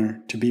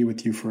governor, to be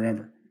with you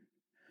forever."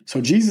 So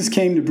Jesus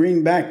came to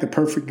bring back the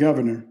perfect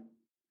governor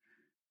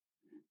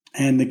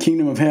and the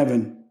kingdom of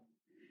heaven.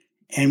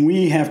 And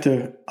we have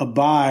to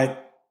abide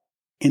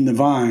in the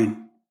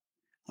vine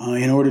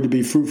in order to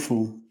be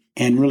fruitful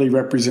and really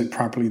represent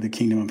properly the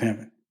kingdom of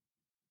heaven.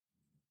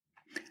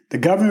 The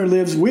governor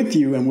lives with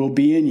you and will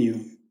be in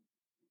you,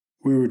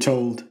 we were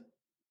told.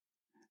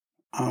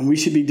 We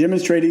should be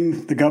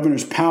demonstrating the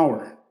governor's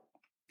power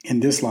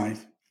in this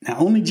life. Now,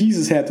 only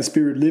Jesus had the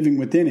Spirit living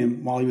within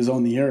him while he was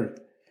on the earth.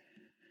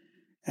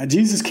 Now,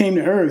 Jesus came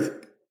to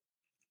earth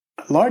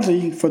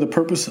largely for the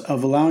purpose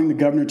of allowing the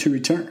governor to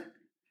return.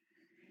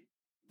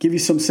 Give you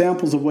some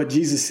samples of what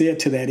Jesus said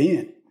to that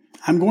end.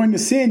 "I'm going to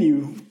send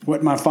you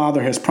what my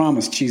Father has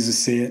promised," Jesus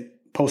said,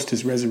 post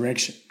his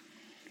resurrection.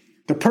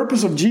 The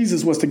purpose of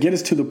Jesus was to get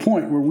us to the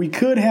point where we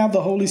could have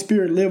the Holy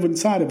Spirit live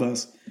inside of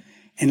us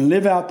and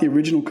live out the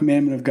original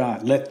commandment of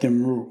God: let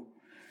them rule.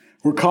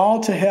 We're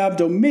called to have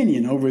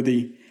dominion over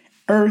the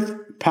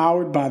earth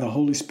powered by the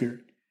Holy Spirit.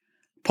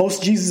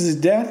 Post Jesus'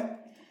 death,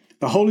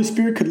 the Holy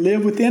Spirit could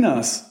live within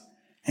us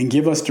and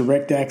give us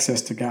direct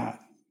access to God.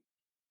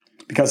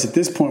 Because at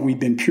this point, we've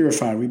been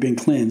purified, we've been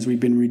cleansed, we've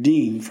been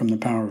redeemed from the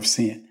power of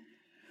sin.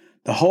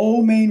 The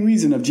whole main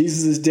reason of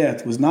Jesus'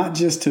 death was not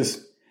just to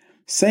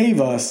save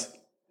us,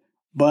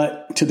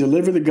 but to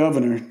deliver the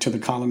governor to the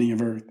colony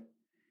of earth.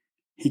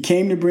 He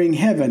came to bring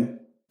heaven,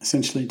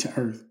 essentially, to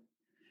earth.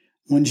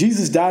 When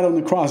Jesus died on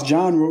the cross,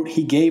 John wrote,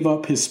 he gave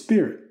up his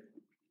spirit.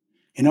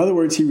 In other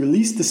words, he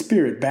released the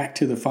Spirit back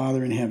to the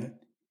Father in heaven.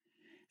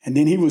 And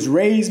then he was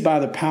raised by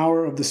the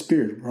power of the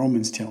Spirit,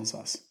 Romans tells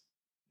us.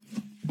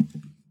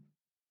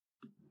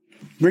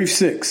 Brief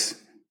 6.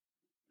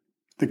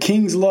 The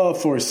king's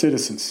love for his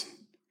citizens.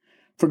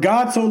 "For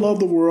God so loved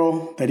the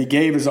world that he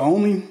gave his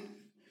only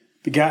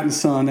begotten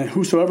Son, that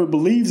whosoever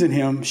believes in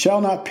him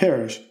shall not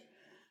perish,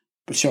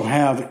 but shall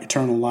have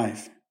eternal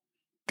life."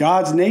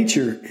 God's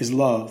nature is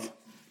love.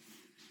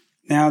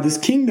 Now, this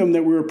kingdom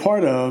that we're a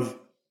part of,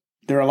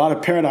 there are a lot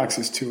of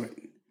paradoxes to it.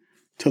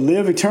 To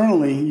live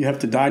eternally, you have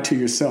to die to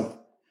yourself.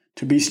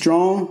 To be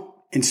strong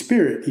in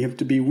spirit, you have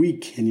to be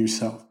weak in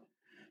yourself.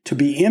 To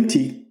be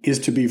empty is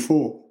to be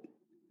full.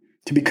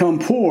 To become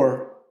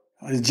poor,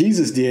 as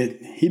Jesus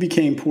did, he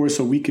became poor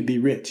so we could be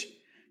rich.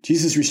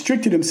 Jesus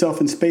restricted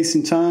himself in space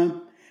and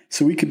time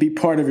so we could be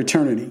part of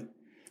eternity.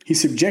 He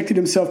subjected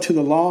himself to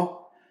the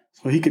law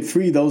so he could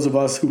free those of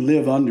us who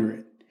live under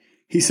it.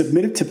 He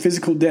submitted to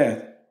physical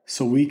death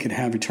so we could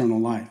have eternal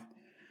life.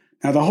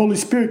 Now, the Holy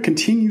Spirit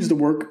continues the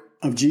work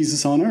of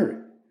Jesus on earth.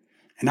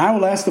 And I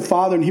will ask the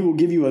Father, and he will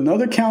give you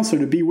another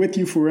counselor to be with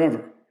you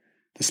forever,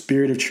 the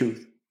Spirit of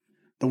truth.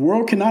 The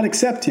world cannot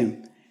accept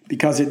him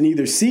because it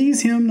neither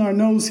sees him nor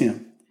knows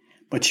him.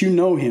 But you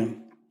know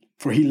him,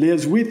 for he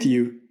lives with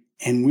you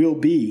and will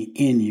be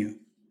in you.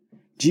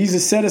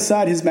 Jesus set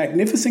aside his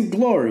magnificent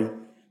glory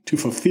to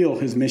fulfill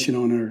his mission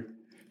on earth.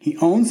 He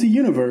owns the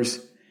universe,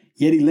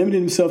 yet he limited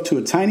himself to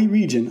a tiny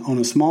region on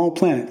a small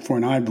planet for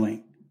an eye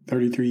blink,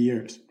 33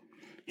 years.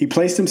 He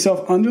placed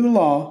himself under the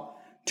law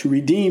to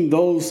redeem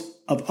those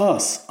of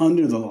us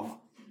under the law.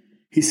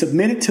 He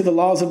submitted to the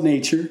laws of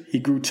nature. He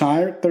grew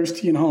tired,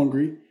 thirsty, and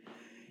hungry.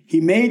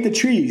 He made the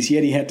trees,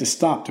 yet he had to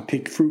stop to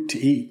pick fruit to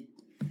eat.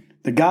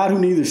 The God who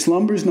neither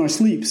slumbers nor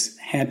sleeps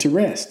had to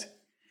rest.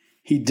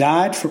 He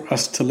died for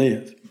us to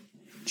live.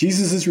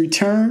 Jesus'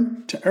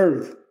 return to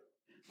earth,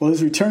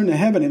 his return to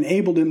heaven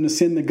enabled him to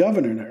send the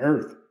governor to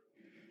earth.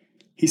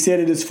 He said,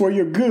 "It is for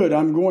your good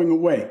I'm going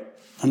away.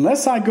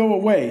 Unless I go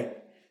away,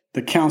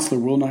 the counselor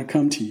will not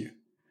come to you.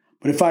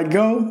 But if I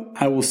go,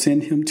 I will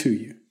send him to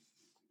you."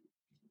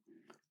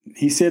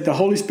 He said the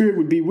Holy Spirit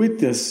would be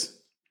with us,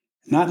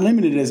 not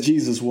limited as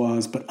Jesus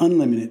was, but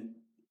unlimited.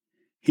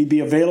 He'd be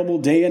available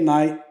day and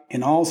night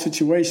in all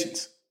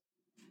situations.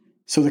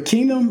 So the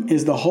kingdom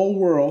is the whole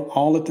world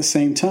all at the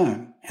same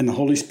time, and the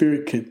Holy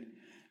Spirit could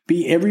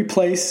be every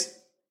place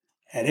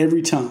at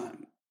every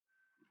time.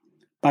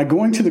 By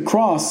going to the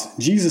cross,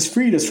 Jesus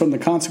freed us from the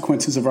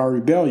consequences of our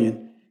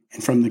rebellion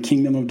and from the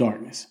kingdom of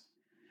darkness.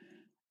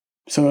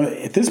 So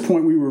at this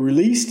point, we were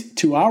released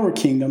to our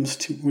kingdoms,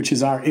 which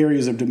is our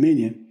areas of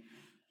dominion,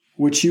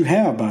 which you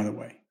have, by the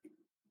way.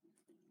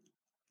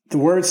 The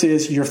word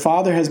says, your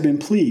Father has been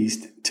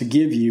pleased to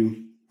give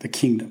you the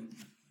kingdom.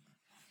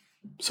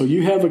 So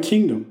you have a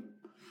kingdom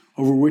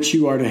over which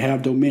you are to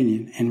have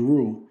dominion and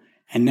rule.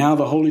 And now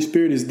the Holy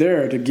Spirit is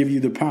there to give you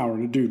the power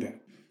to do that.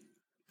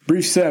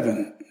 Brief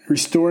 7,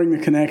 restoring the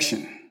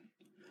connection.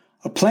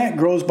 A plant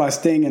grows by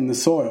staying in the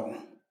soil.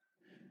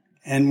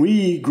 And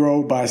we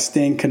grow by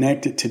staying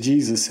connected to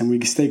Jesus, and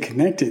we stay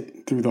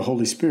connected through the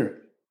Holy Spirit.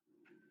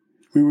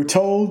 We were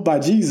told by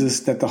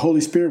Jesus that the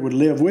Holy Spirit would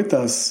live with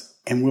us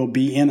and will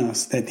be in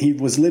us, that he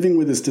was living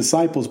with his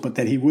disciples, but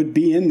that he would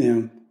be in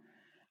them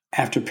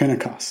after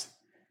Pentecost.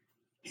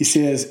 He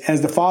says,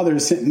 as the Father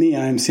has sent me,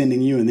 I am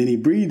sending you. And then he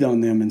breathed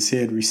on them and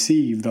said,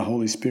 receive the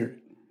Holy Spirit,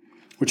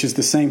 which is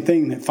the same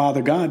thing that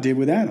Father God did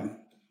with Adam.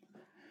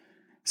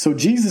 So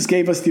Jesus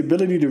gave us the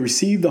ability to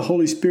receive the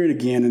Holy Spirit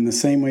again in the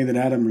same way that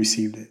Adam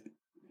received it.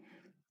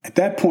 At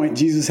that point,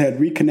 Jesus had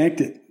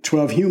reconnected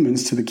 12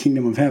 humans to the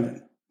kingdom of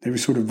heaven. They were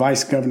sort of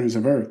vice governors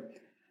of earth.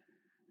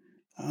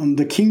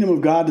 The kingdom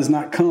of God does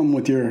not come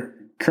with your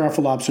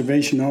careful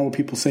observation. Oh,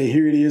 people say,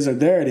 here it is or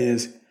there it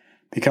is,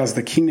 because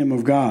the kingdom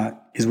of God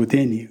is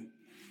within you.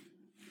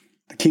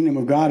 The kingdom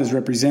of God is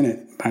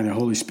represented by the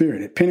Holy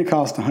Spirit. At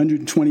Pentecost,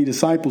 120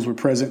 disciples were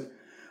present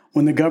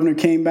when the governor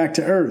came back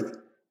to earth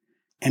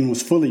and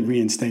was fully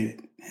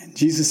reinstated. And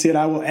Jesus said,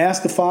 I will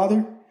ask the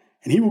Father,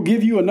 and he will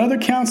give you another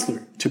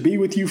counselor to be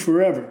with you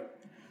forever,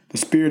 the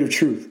Spirit of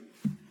truth.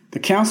 The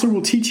counselor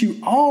will teach you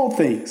all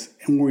things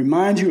and will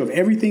remind you of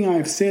everything I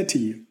have said to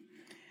you.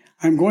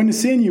 I'm going to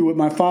send you what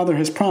my Father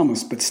has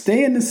promised, but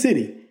stay in the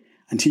city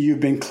until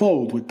you've been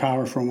clothed with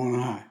power from on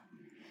high.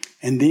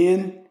 And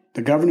then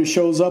the governor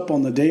shows up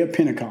on the day of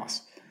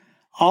Pentecost.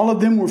 All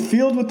of them were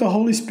filled with the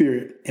Holy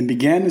Spirit and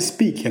began to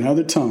speak in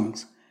other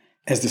tongues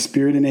as the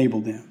Spirit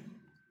enabled them.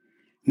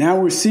 Now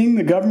we're seeing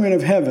the government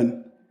of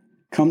heaven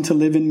come to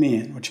live in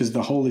men, which is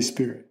the Holy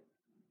Spirit.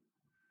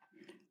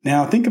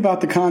 Now think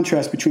about the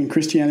contrast between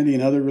Christianity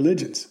and other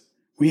religions.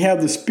 We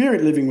have the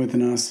Spirit living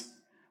within us,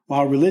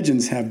 while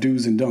religions have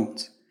do's and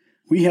don'ts.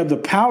 We have the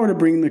power to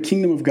bring the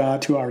kingdom of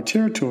God to our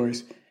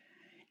territories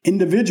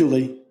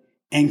individually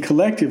and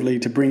collectively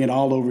to bring it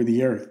all over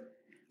the earth.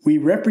 We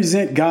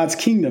represent God's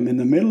kingdom in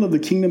the middle of the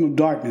kingdom of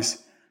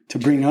darkness to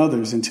bring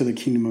others into the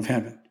kingdom of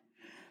heaven.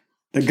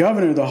 The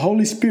governor, the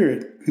Holy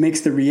Spirit,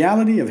 makes the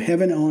reality of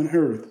heaven on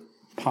earth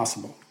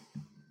possible.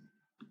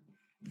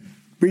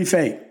 Brief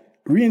 8,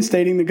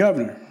 reinstating the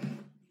governor.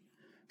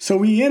 So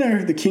we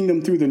enter the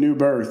kingdom through the new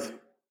birth,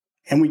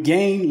 and we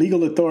gain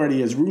legal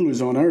authority as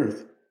rulers on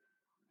earth.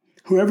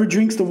 Whoever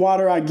drinks the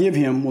water I give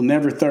him will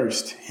never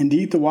thirst.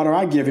 Indeed, the water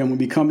I give him will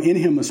become in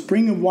him a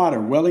spring of water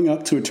welling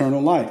up to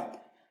eternal life.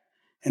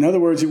 In other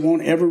words, it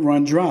won't ever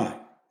run dry.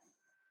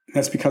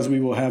 That's because we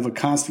will have a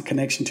constant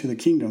connection to the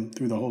kingdom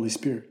through the Holy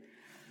Spirit.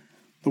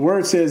 The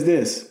word says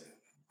this.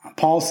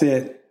 Paul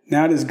said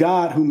Now it is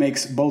God who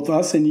makes both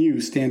us and you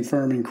stand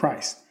firm in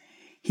Christ.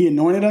 He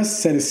anointed us,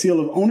 set a seal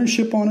of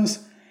ownership on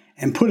us,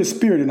 and put a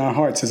spirit in our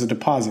hearts as a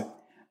deposit,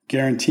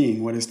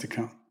 guaranteeing what is to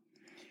come.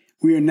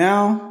 We are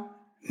now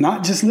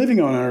not just living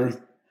on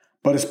earth,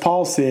 but as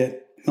Paul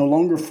said, no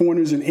longer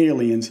foreigners and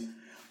aliens,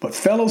 but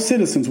fellow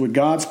citizens with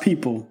God's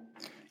people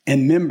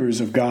and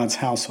members of God's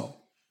household.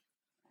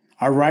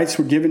 Our rights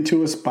were given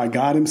to us by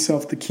God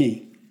himself, the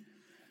King.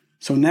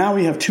 So now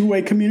we have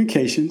two-way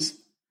communications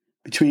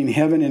between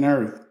heaven and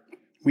earth.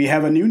 We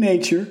have a new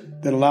nature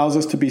that allows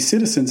us to be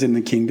citizens in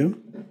the kingdom.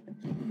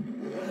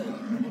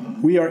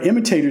 We are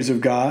imitators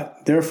of God,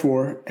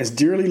 therefore, as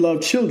dearly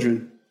loved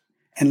children,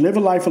 and live a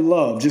life of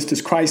love just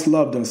as Christ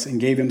loved us and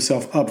gave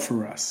himself up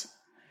for us.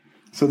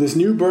 So this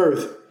new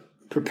birth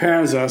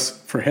prepares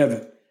us for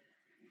heaven.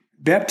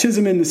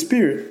 Baptism in the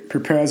Spirit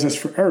prepares us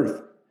for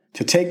earth,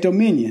 to take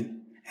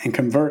dominion and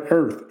convert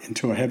earth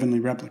into a heavenly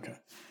replica.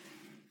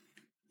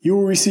 You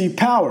will receive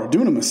power,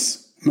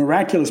 dunamis,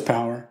 miraculous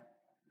power.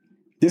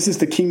 This is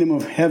the kingdom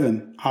of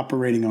heaven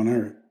operating on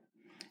earth.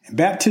 And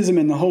baptism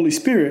in the Holy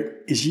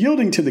Spirit is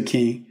yielding to the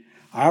King.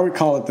 I would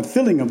call it the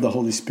filling of the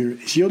Holy Spirit.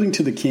 It's yielding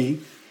to the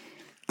King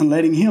and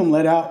letting him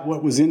let out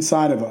what was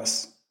inside of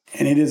us.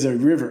 And it is a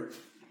river.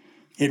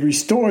 It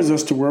restores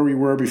us to where we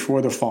were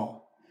before the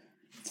fall.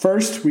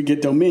 First, we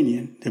get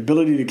dominion, the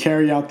ability to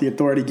carry out the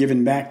authority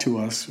given back to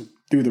us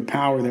through the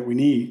power that we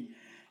need.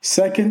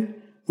 Second,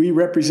 we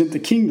represent the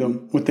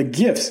kingdom with the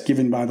gifts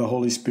given by the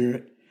Holy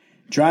Spirit,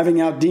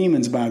 driving out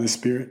demons by the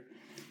Spirit.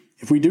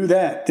 If we do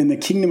that, then the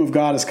kingdom of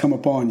God has come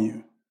upon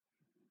you.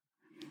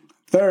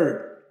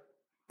 Third,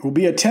 it will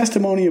be a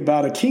testimony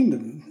about a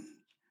kingdom,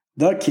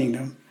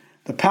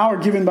 the power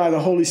given by the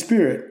Holy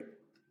Spirit.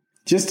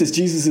 Just as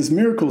Jesus'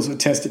 miracles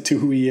attested to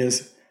who he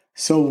is,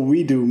 so will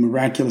we do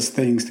miraculous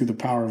things through the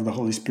power of the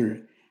Holy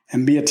Spirit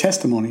and be a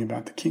testimony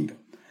about the kingdom.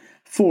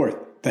 Fourth,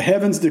 the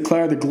heavens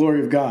declare the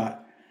glory of God,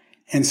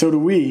 and so do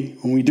we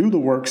when we do the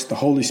works the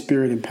Holy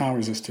Spirit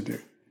empowers us to do.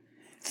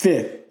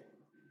 Fifth,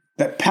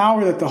 that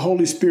power that the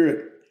Holy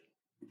Spirit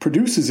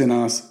produces in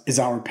us is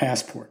our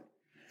passport.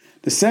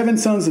 The 7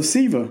 sons of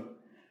Sceva,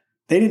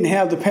 they didn't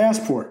have the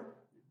passport,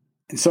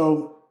 and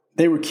so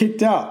they were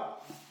kicked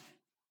out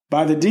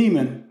by the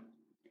demon,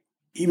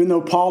 even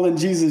though Paul and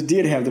Jesus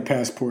did have the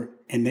passport,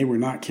 and they were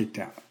not kicked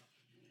out.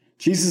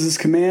 Jesus'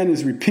 command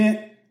is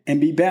repent and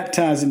be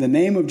baptized in the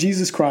name of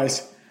Jesus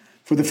Christ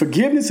for the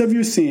forgiveness of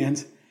your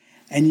sins,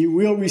 and you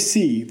will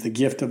receive the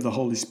gift of the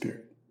Holy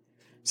Spirit.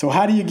 So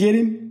how do you get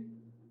him?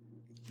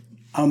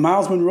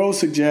 Miles Monroe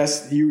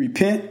suggests you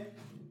repent,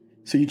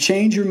 so you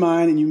change your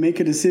mind and you make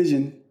a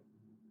decision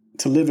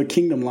to live a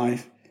kingdom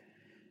life.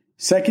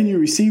 Second, you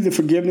receive the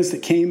forgiveness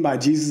that came by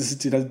Jesus'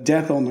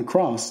 death on the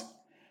cross.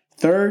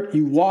 Third,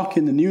 you walk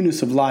in the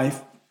newness of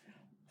life.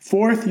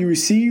 Fourth, you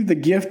receive the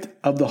gift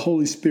of the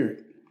Holy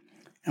Spirit.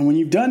 And when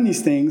you've done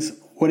these things,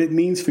 what it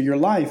means for your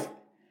life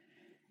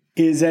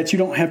is that you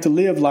don't have to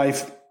live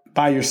life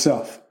by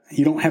yourself.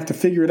 You don't have to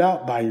figure it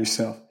out by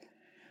yourself.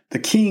 The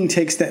King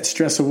takes that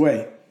stress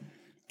away,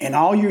 and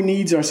all your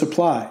needs are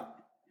supplied.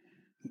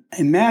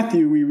 In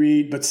Matthew, we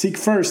read, "But seek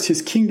first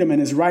his kingdom and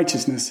his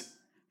righteousness,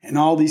 and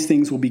all these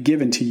things will be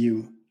given to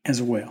you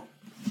as well."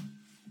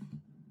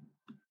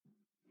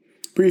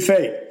 Brief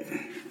 8,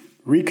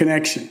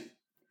 reconnection.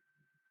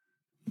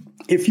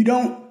 If you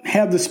don't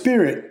have the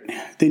Spirit,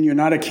 then you're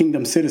not a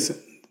kingdom citizen.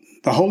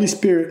 The Holy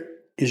Spirit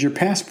is your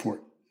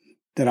passport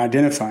that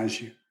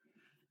identifies you.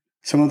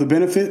 Some of the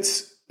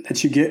benefits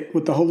that you get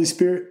with the Holy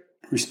Spirit: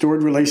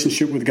 restored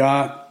relationship with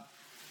God.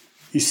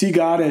 You see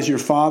God as your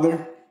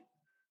Father.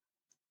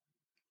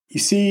 You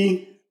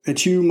see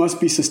that you must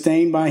be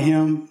sustained by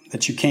him,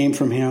 that you came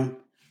from him,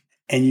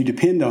 and you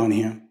depend on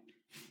him.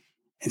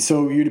 And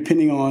so you're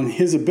depending on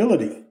his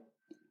ability.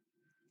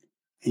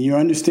 And you're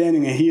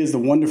understanding that he is the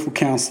wonderful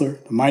counselor,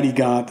 the mighty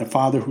God, the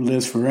Father who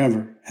lives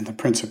forever, and the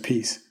Prince of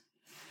Peace.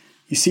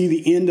 You see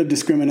the end of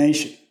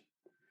discrimination.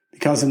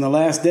 Because in the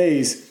last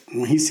days,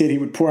 when he said he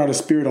would pour out his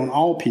Spirit on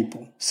all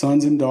people,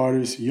 sons and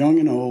daughters, young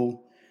and old,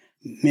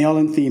 male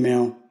and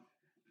female,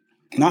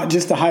 not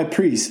just the high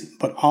priest,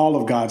 but all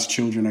of God's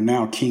children are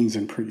now kings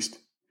and priests.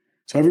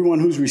 So everyone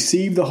who's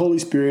received the Holy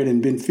Spirit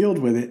and been filled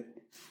with it,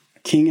 a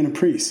king and a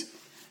priest.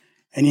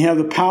 And you have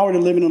the power to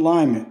live in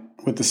alignment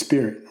with the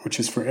Spirit, which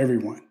is for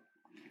everyone.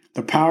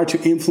 The power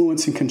to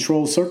influence and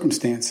control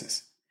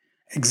circumstances.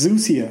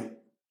 Exousia,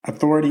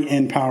 authority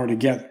and power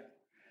together.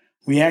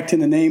 We act in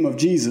the name of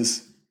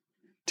Jesus,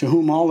 to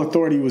whom all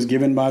authority was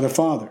given by the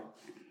Father.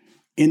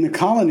 In the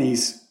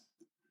colonies,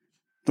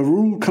 the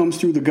rule comes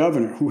through the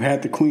governor who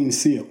had the Queen's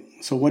seal.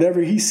 So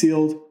whatever he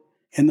sealed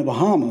in the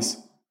Bahamas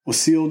was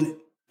sealed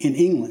in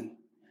England.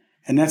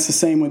 And that's the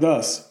same with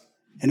us.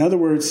 In other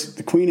words,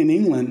 the Queen in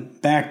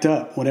England backed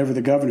up whatever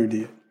the governor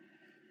did.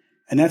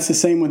 And that's the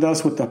same with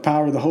us with the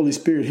power of the Holy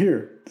Spirit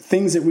here. The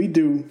things that we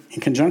do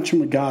in conjunction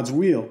with God's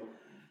will,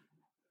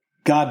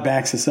 God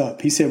backs us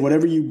up. He said,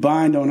 whatever you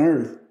bind on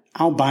earth,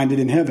 I'll bind it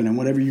in heaven. And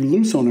whatever you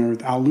loose on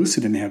earth, I'll loose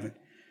it in heaven.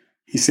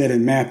 He said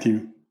in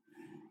Matthew.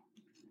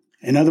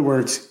 In other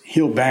words,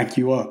 he'll back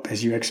you up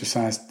as you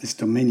exercise this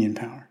dominion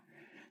power.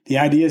 The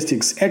idea is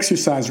to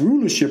exercise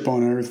rulership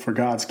on earth for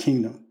God's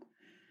kingdom,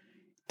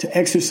 to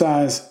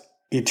exercise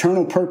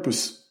eternal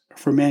purpose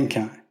for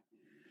mankind,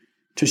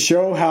 to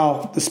show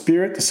how the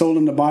spirit, the soul,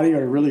 and the body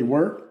are to really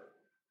work,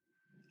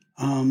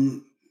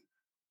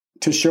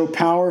 to show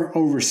power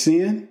over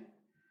sin.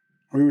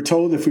 We were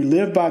told if we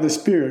live by the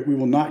Spirit, we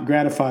will not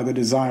gratify the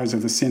desires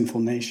of the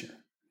sinful nature.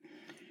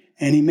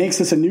 And he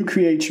makes us a new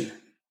creature,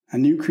 a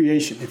new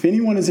creation. If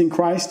anyone is in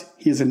Christ,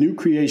 he is a new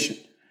creation.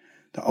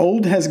 The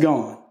old has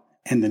gone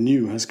and the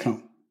new has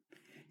come.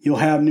 You'll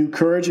have new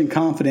courage and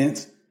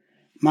confidence.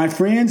 My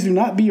friends, do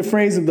not be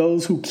afraid of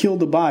those who kill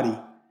the body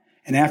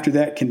and after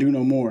that can do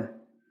no more.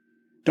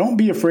 Don't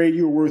be afraid,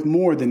 you are worth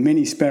more than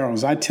many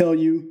sparrows. I tell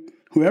you,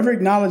 whoever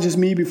acknowledges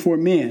me before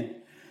men,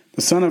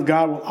 the Son of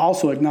God will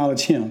also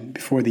acknowledge him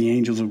before the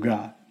angels of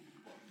God.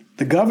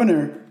 The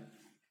governor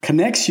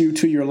connects you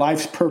to your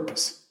life's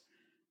purpose.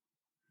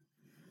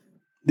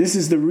 This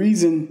is the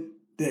reason,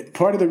 that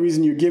part of the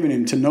reason you're giving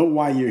him, to know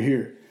why you're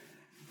here.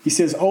 He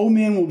says, old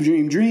men will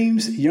dream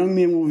dreams, young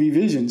men will be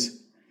visions.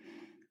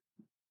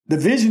 The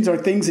visions are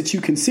things that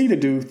you can see to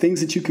do,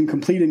 things that you can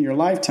complete in your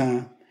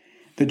lifetime.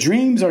 The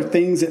dreams are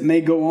things that may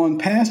go on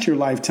past your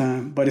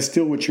lifetime, but it's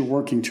still what you're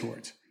working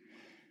towards.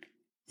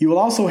 You will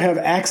also have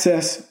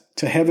access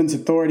to heaven's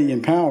authority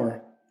and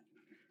power.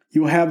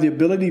 You will have the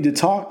ability to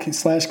talk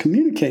 /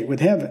 communicate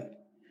with heaven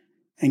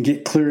and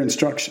get clear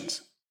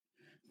instructions.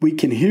 We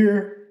can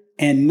hear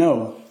and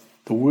know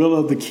the will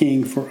of the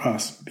King for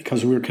us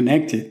because we're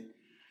connected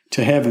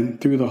to heaven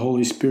through the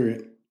Holy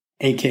Spirit,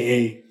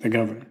 aka the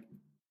governor.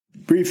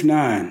 Brief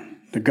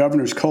 9, the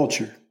governor's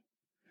culture.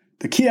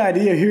 The key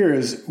idea here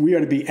is we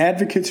are to be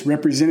advocates,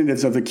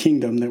 representatives of the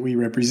kingdom that we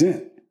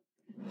represent.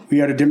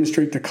 We are to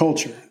demonstrate the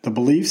culture, the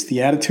beliefs,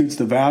 the attitudes,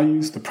 the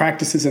values, the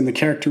practices, and the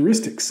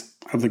characteristics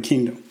of the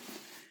kingdom.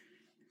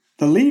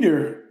 The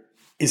leader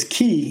is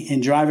key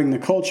in driving the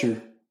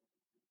culture.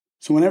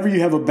 So whenever you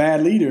have a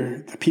bad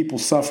leader, the people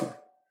suffer.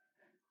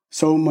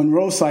 So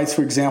Monroe cites,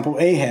 for example,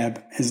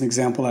 Ahab as an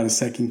example out of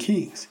 2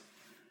 Kings.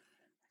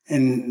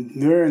 And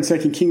there in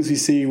 2 Kings we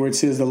see where it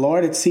says, the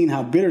Lord had seen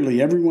how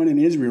bitterly everyone in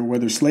Israel,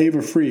 whether slave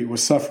or free,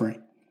 was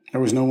suffering.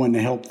 There was no one to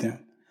help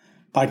them.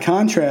 By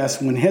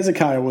contrast, when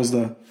Hezekiah was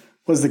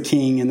the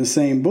king in the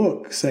same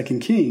book, 2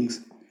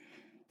 Kings,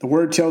 the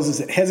word tells us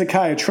that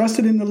Hezekiah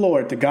trusted in the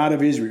Lord, the God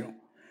of Israel.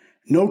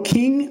 No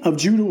king of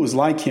Judah was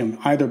like him,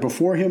 either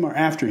before him or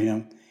after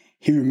him.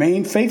 He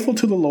remained faithful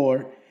to the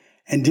Lord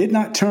and did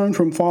not turn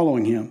from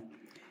following him.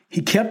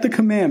 He kept the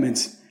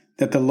commandments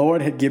that the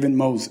Lord had given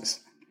Moses.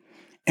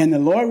 And the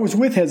Lord was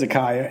with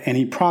Hezekiah, and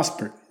he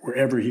prospered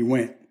wherever he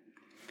went.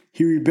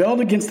 He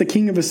rebelled against the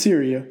king of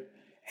Assyria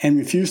and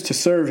refused to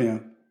serve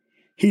him.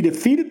 He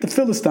defeated the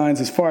Philistines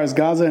as far as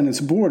Gaza and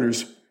its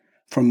borders,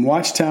 from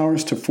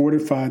watchtowers to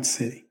fortified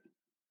city.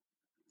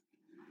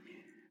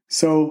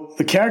 So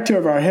the character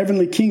of our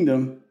heavenly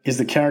kingdom is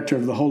the character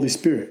of the Holy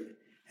Spirit.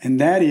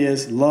 And that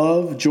is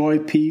love, joy,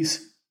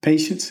 peace,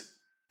 patience,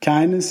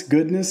 kindness,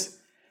 goodness,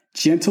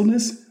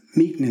 gentleness,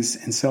 meekness,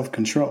 and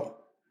self-control.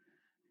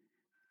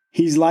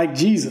 He's like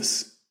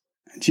Jesus.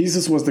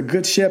 Jesus was the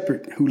good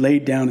shepherd who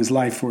laid down his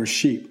life for his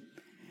sheep.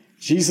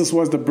 Jesus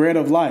was the bread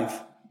of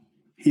life.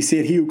 He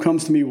said, he who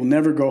comes to me will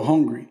never go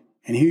hungry,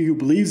 and he who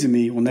believes in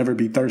me will never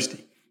be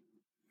thirsty.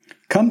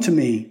 Come to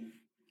me,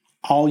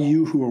 all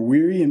you who are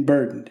weary and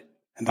burdened,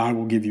 and I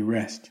will give you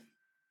rest.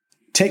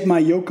 Take my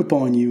yoke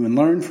upon you and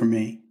learn from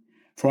me,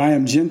 for I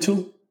am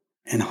gentle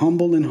and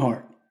humble in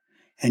heart,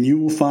 and you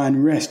will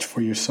find rest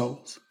for your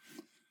souls.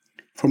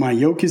 For my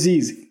yoke is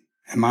easy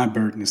and my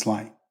burden is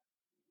light.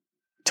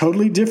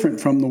 Totally different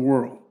from the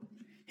world.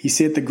 He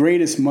said the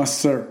greatest must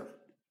serve.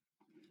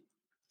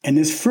 And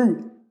this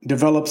fruit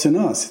develops in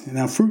us.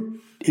 Now, fruit,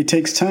 it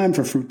takes time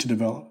for fruit to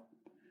develop.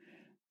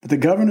 But the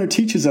governor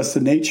teaches us the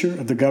nature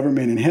of the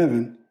government in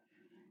heaven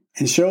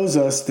and shows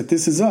us that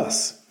this is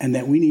us and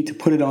that we need to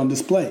put it on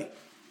display.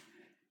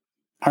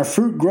 Our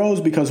fruit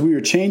grows because we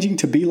are changing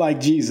to be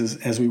like Jesus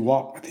as we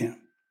walk with him.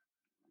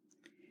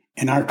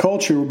 And our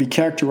culture will be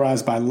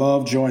characterized by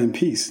love, joy, and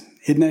peace.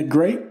 Isn't that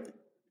great?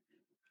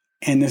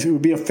 And this will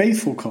be a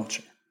faithful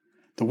culture.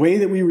 The way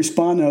that we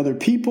respond to other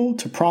people,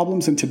 to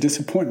problems, and to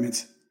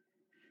disappointments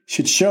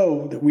should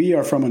show that we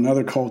are from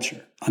another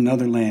culture,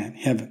 another land,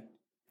 heaven.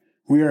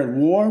 We are at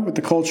war with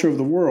the culture of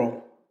the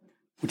world,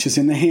 which is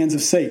in the hands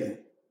of Satan.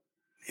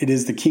 It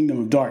is the kingdom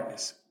of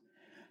darkness.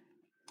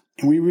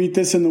 And we read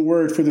this in the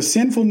word, for the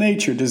sinful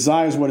nature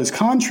desires what is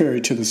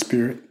contrary to the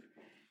spirit,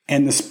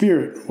 and the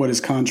spirit what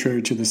is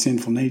contrary to the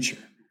sinful nature.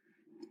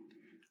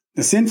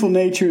 The sinful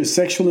nature is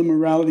sexual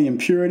immorality,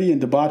 impurity and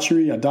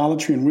debauchery,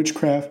 idolatry and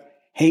witchcraft,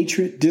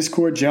 hatred,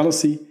 discord,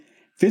 jealousy,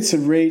 fits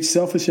of rage,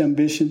 selfish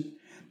ambition,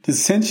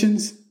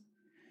 dissensions,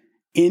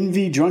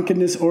 envy,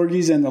 drunkenness,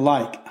 orgies, and the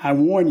like. I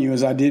warn you,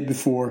 as I did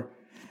before,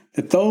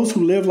 that those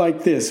who live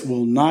like this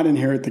will not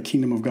inherit the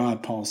kingdom of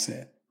God, Paul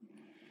said.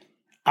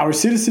 Our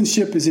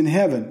citizenship is in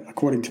heaven,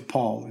 according to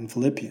Paul in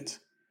Philippians.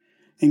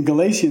 In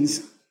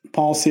Galatians,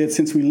 Paul said,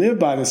 since we live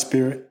by the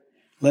Spirit,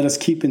 Let us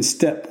keep in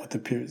step with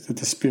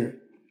the Spirit.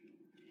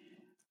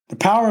 The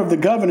power of the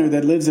governor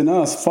that lives in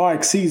us far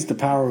exceeds the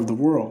power of the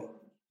world.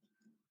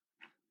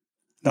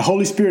 The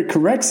Holy Spirit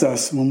corrects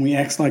us when we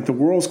act like the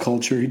world's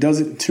culture. He does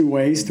it in two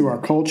ways: through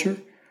our culture,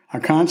 our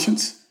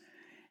conscience.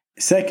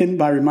 Second,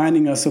 by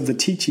reminding us of the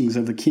teachings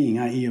of the King,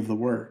 i.e. of the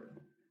Word.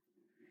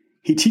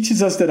 He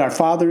teaches us that our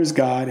Father is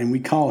God, and we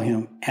call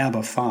him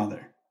Abba,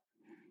 Father.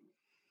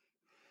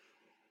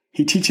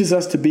 He teaches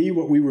us to be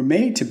what we were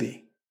made to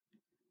be.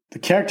 The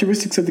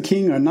characteristics of the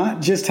King are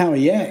not just how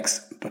he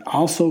acts, but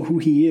also who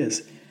he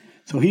is.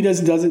 So he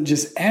doesn't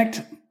just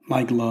act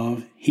like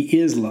love, he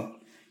is love.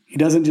 He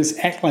doesn't just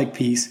act like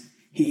peace,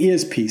 he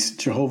is peace,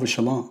 Jehovah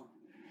Shalom.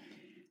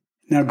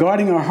 Now,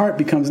 guarding our heart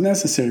becomes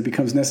necessary. It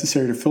becomes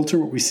necessary to filter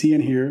what we see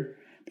and hear,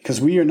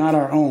 because we are not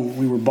our own.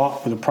 We were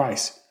bought with a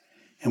price,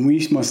 and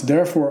we must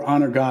therefore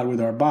honor God with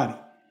our body.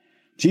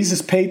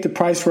 Jesus paid the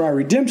price for our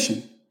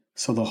redemption,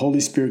 so the Holy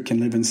Spirit can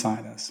live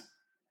inside us.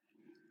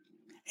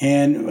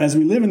 And as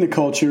we live in the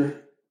culture,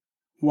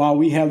 while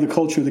we have the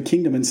culture of the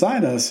kingdom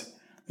inside us,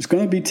 there's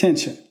going to be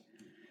tension.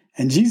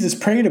 And Jesus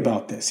prayed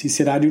about this. He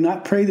said, I do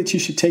not pray that you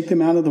should take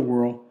them out of the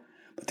world,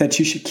 but that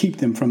you should keep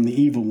them from the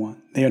evil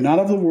one. They are not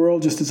of the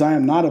world, just as I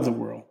am not of the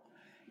world.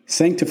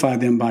 Sanctify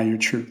them by your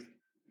truth.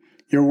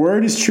 Your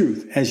word is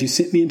truth. As you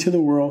sent me into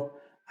the world,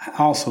 I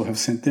also have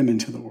sent them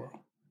into the world.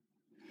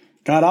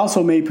 God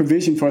also made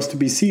provision for us to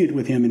be seated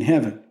with him in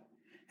heaven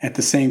at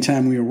the same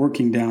time we are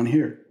working down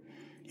here.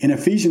 In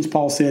Ephesians,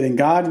 Paul said, and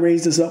God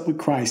raised us up with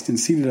Christ and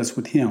seated us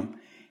with him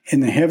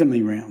in the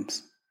heavenly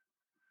realms.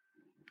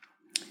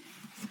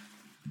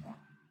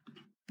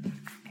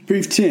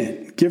 Brief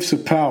 10, gifts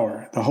of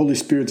power, the Holy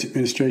Spirit's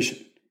administration.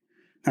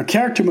 Now,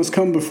 character must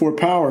come before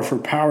power for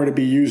power to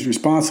be used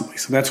responsibly.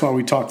 So that's why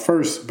we talked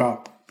first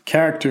about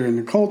character and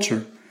the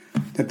culture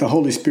that the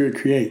Holy Spirit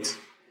creates.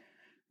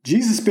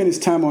 Jesus spent his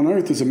time on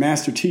earth as a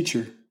master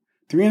teacher,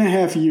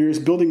 3.5 years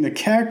building the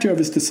character of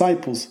his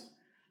disciples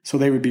so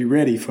they would be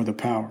ready for the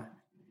power.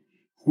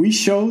 We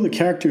show the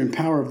character and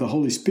power of the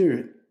Holy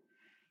Spirit,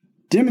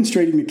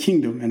 demonstrating the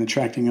kingdom and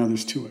attracting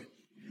others to it.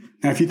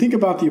 Now, if you think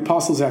about the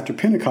apostles after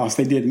Pentecost,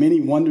 they did many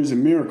wonders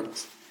and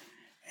miracles.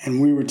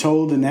 And we were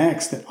told in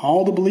Acts that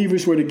all the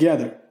believers were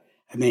together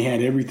and they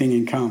had everything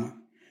in common.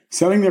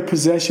 Selling their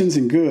possessions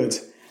and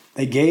goods,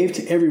 they gave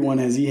to everyone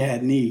as he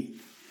had need.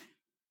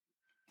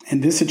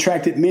 And this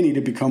attracted many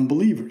to become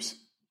believers.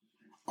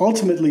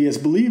 Ultimately, as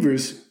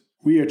believers,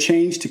 we are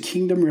changed to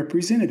kingdom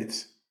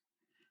representatives.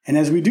 And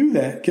as we do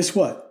that, guess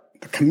what?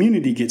 The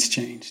community gets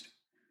changed.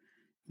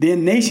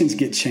 Then nations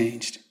get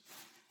changed.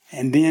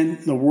 And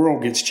then the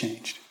world gets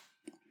changed.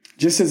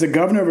 Just as a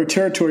governor of a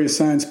territory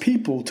assigns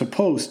people to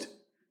post,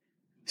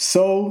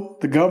 so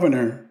the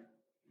governor,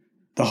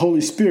 the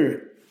Holy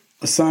Spirit,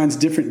 assigns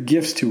different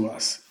gifts to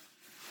us,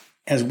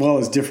 as well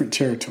as different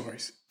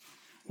territories.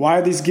 Why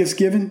are these gifts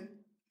given?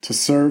 To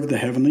serve the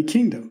heavenly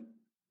kingdom.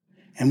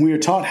 And we are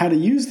taught how to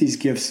use these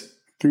gifts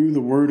through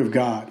the Word of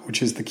God,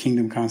 which is the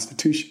kingdom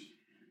constitution.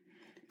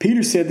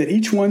 Peter said that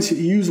each one should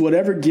use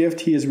whatever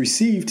gift he has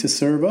received to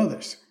serve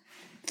others,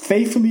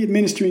 faithfully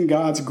administering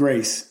God's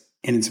grace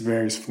in its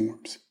various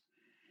forms.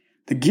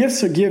 The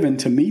gifts are given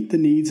to meet the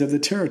needs of the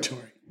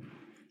territory.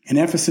 In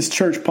Ephesus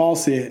church, Paul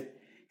said,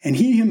 and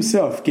he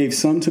himself gave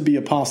some to be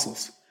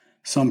apostles,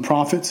 some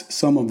prophets,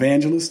 some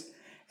evangelists,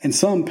 and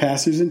some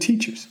pastors and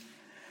teachers,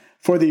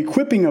 for the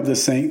equipping of the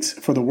saints,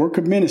 for the work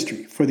of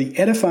ministry, for the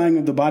edifying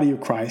of the body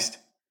of Christ,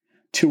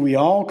 till we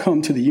all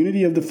come to the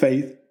unity of the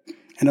faith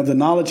and of the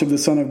knowledge of the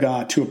Son of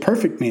God, to a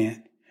perfect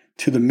man,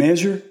 to the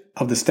measure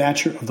of the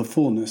stature of the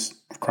fullness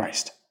of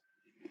Christ.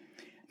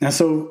 Now,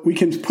 so we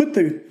can put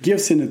the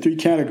gifts into 3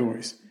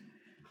 categories.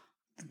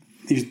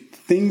 These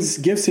things,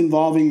 gifts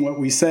involving what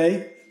we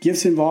say,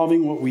 gifts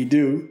involving what we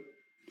do,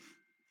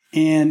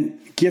 and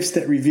gifts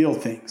that reveal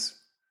things.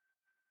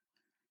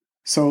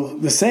 So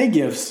the say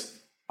gifts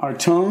are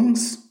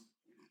tongues,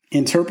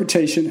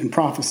 interpretation, and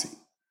prophecy.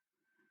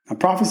 Now,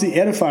 prophecy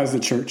edifies the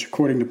church,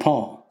 according to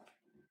Paul.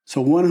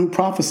 So one who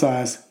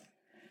prophesies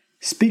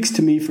speaks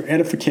to me for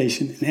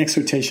edification and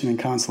exhortation and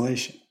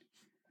consolation.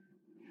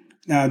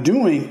 Now,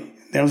 doing,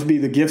 that would be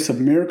the gifts of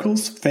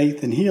miracles,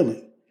 faith, and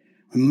healing.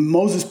 When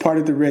Moses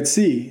parted the Red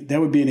Sea, that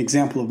would be an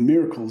example of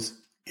miracles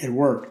at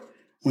work.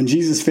 When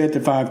Jesus fed the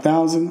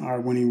 5,000, or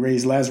when he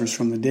raised Lazarus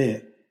from the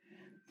dead,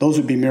 those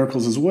would be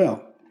miracles as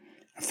well.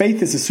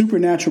 Faith is a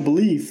supernatural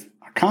belief,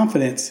 a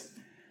confidence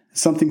that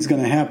something's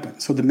going to happen.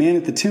 So the man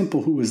at the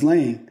temple who was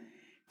lame,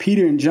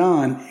 Peter and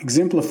John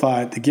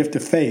exemplified the gift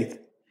of faith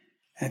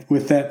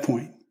with that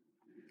point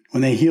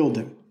when they healed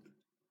him.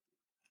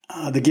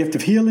 The gift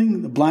of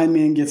healing, the blind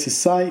man gets his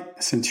sight,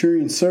 a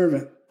centurion's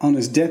servant on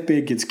his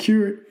deathbed gets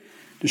cured,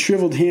 the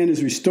shriveled hand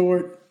is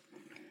restored.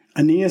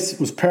 Aeneas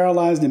was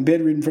paralyzed and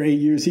bedridden for 8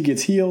 years. He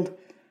gets healed.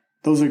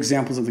 Those are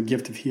examples of the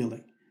gift of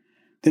healing.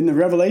 Then the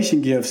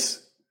revelation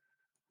gifts,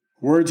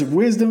 words of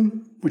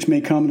wisdom, which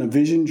may come in a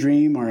vision,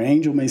 dream, or an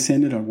angel may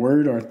send it, a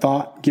word or a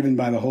thought given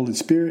by the Holy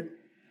Spirit.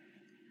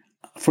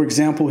 For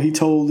example, he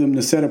told them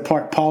to set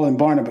apart Paul and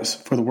Barnabas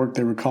for the work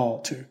they were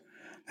called to.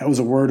 That was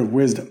a word of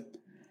wisdom.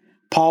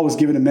 Paul was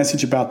given a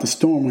message about the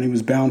storm when he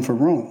was bound for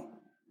Rome,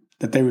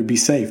 that they would be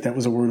safe. That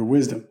was a word of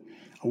wisdom.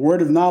 A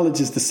word of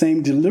knowledge is the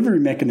same delivery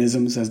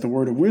mechanisms as the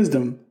word of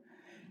wisdom,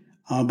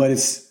 but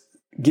it's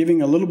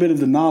giving a little bit of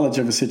the knowledge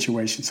of a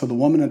situation. So the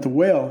woman at the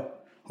well,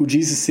 who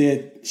Jesus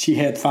said she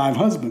had 5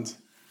 husbands,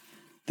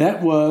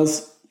 that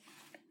was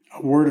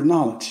a word of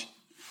knowledge.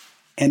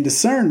 And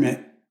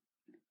discernment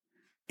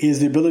is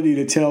the ability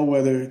to tell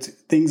whether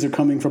things are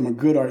coming from a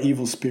good or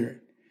evil spirit.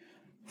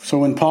 So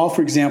when Paul,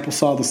 for example,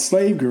 saw the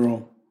slave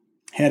girl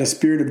had a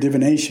spirit of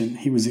divination,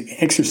 he was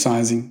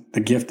exercising the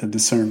gift of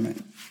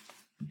discernment.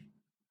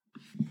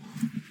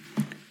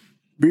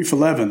 Brief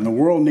 11, the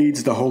world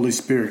needs the Holy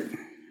Spirit.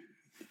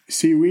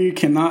 See, we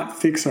cannot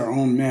fix our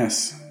own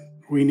mess.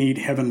 We need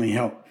heavenly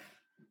help.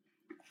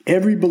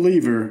 Every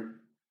believer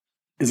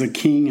is a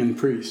king and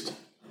priest.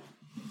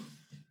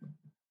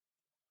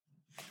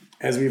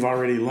 As we've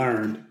already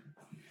learned,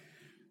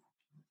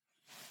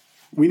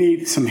 we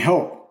need some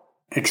help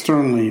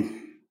externally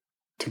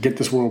to get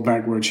this world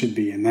back where it should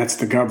be, and that's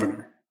the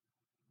governor.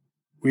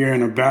 We are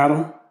in a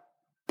battle.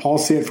 Paul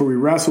said, for we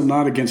wrestle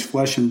not against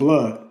flesh and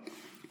blood,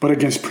 but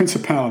against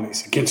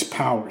principalities, against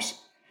powers,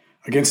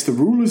 against the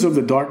rulers of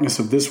the darkness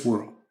of this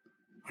world,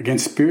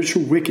 against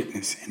spiritual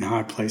wickedness in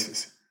high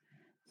places.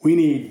 We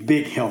need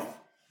big help.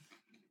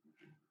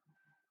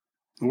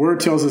 The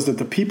word tells us that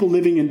the people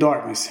living in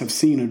darkness have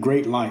seen a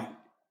great light.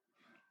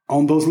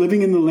 On those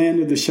living in the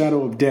land of the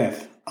shadow of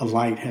death, a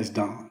light has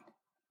dawned.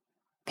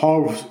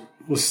 Paul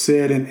was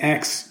said in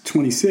Acts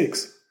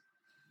 26,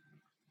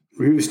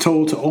 where he was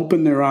told to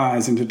open their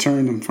eyes and to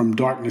turn them from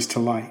darkness to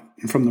light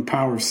and from the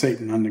power of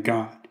Satan unto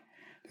God,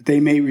 that they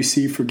may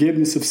receive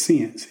forgiveness of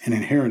sins and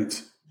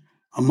inheritance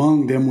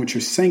among them which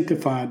are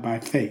sanctified by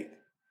faith.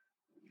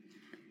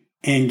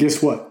 And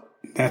guess what?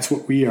 That's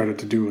what we are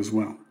to do as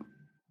well.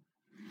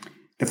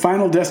 The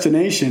final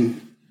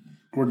destination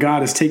where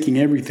God is taking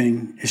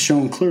everything is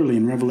shown clearly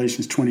in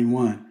Revelation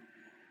 21,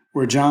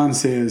 where John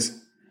says,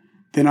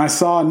 then I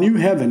saw a new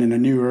heaven and a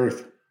new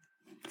earth,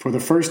 for the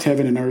first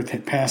heaven and earth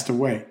had passed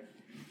away,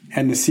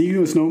 and the sea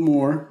was no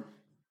more.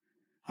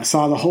 I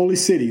saw the holy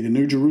city, the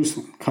new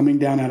Jerusalem, coming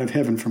down out of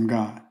heaven from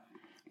God,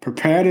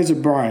 prepared as a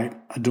bride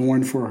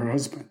adorned for her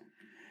husband.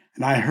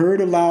 And I heard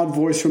a loud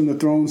voice from the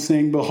throne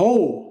saying,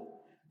 behold,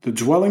 the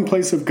dwelling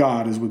place of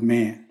God is with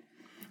man,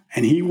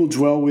 and he will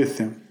dwell with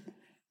them.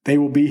 They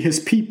will be his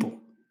people,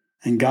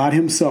 and God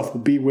himself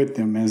will be with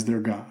them as their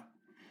God.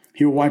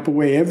 He will wipe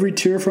away every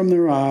tear from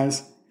their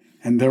eyes,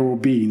 and there will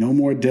be no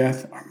more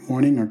death or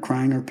mourning or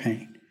crying or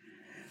pain.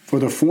 For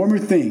the former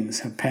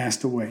things have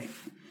passed away.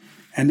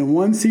 And the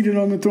one seated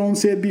on the throne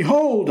said,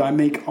 behold, I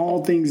make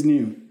all things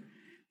new.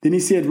 Then he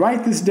said,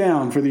 write this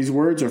down, for these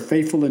words are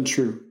faithful and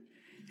true.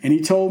 And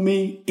he told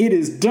me, it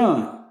is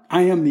done.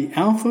 I am the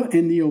Alpha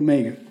and the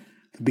Omega,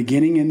 the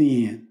beginning and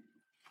the end.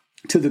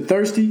 To the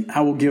thirsty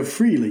I will give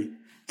freely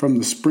from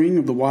the spring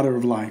of the water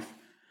of life.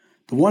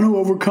 The one who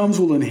overcomes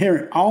will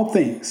inherit all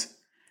things,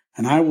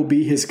 and I will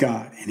be his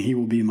God, and he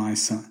will be my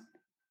son.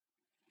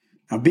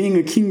 Now, being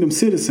a kingdom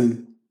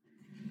citizen,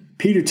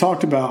 Peter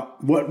talked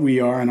about what we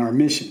are and our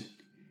mission.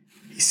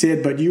 He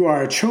said, but you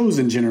are a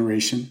chosen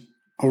generation,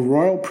 a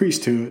royal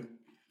priesthood,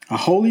 a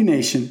holy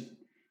nation,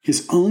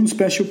 his own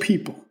special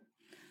people,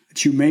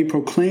 that you may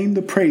proclaim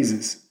the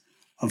praises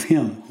of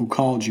him who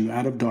called you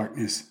out of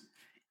darkness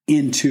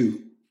into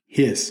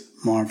his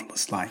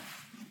marvelous light.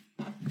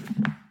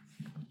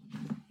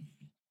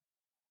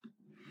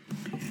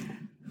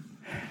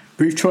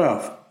 Brief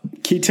 12,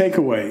 key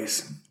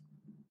takeaways.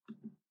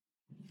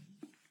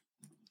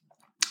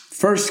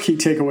 First key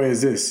takeaway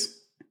is this.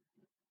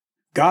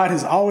 God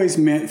has always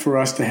meant for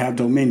us to have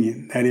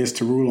dominion, that is,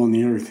 to rule on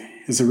the earth.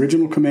 His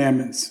original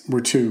commandments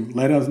were to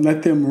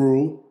let them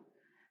rule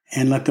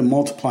and let them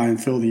multiply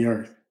and fill the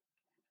earth.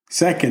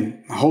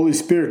 Second, the Holy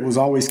Spirit was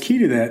always key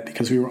to that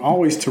because we were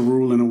always to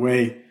rule in a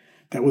way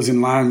that was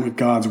in line with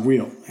God's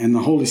will. And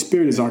the Holy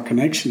Spirit is our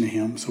connection to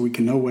him so we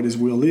can know what his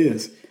will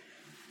is.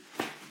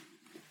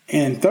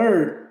 And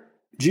third,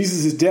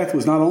 Jesus' death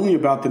was not only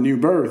about the new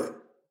birth,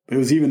 but it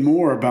was even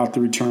more about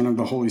the return of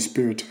the Holy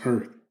Spirit to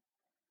earth.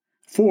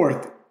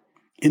 Fourth,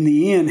 in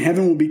the end,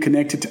 heaven will be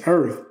connected to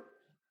earth,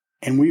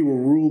 and we will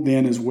rule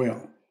then as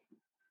well.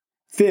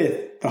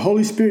 Fifth, the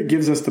Holy Spirit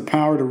gives us the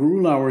power to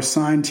rule our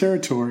assigned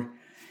territory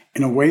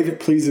in a way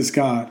that pleases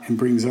God and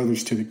brings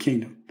others to the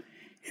kingdom.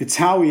 It's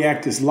how we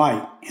act as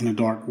light in a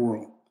dark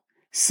world.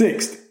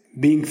 Sixth,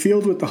 being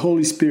filled with the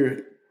Holy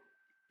Spirit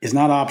is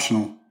not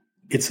optional,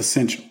 it's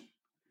essential.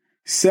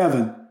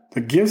 7,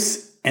 the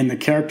gifts and the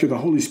character the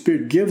Holy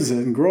Spirit gives us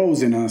and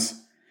grows in us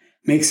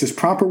makes us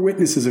proper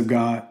witnesses of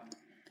God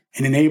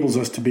and enables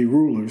us to be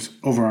rulers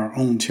over our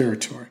own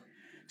territory.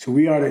 So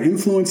we are to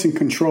influence and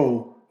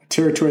control the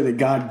territory that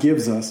God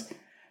gives us,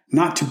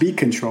 not to be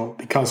controlled,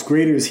 because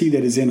greater is he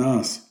that is in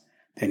us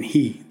than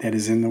he that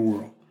is in the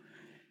world.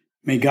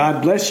 May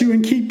God bless you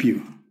and keep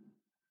you.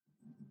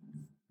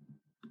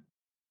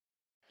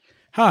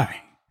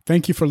 Hi,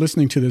 thank you for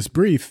listening to this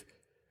brief.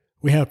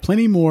 We have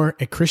plenty more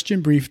at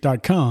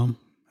christianbrief.com,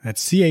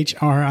 That's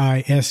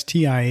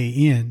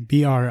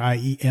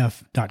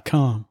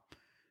CHRISTIANBRIEF.com.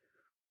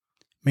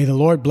 May the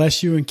Lord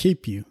bless you and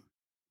keep you,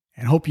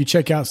 and hope you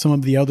check out some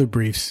of the other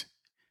briefs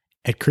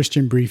at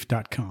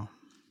christianbrief.com.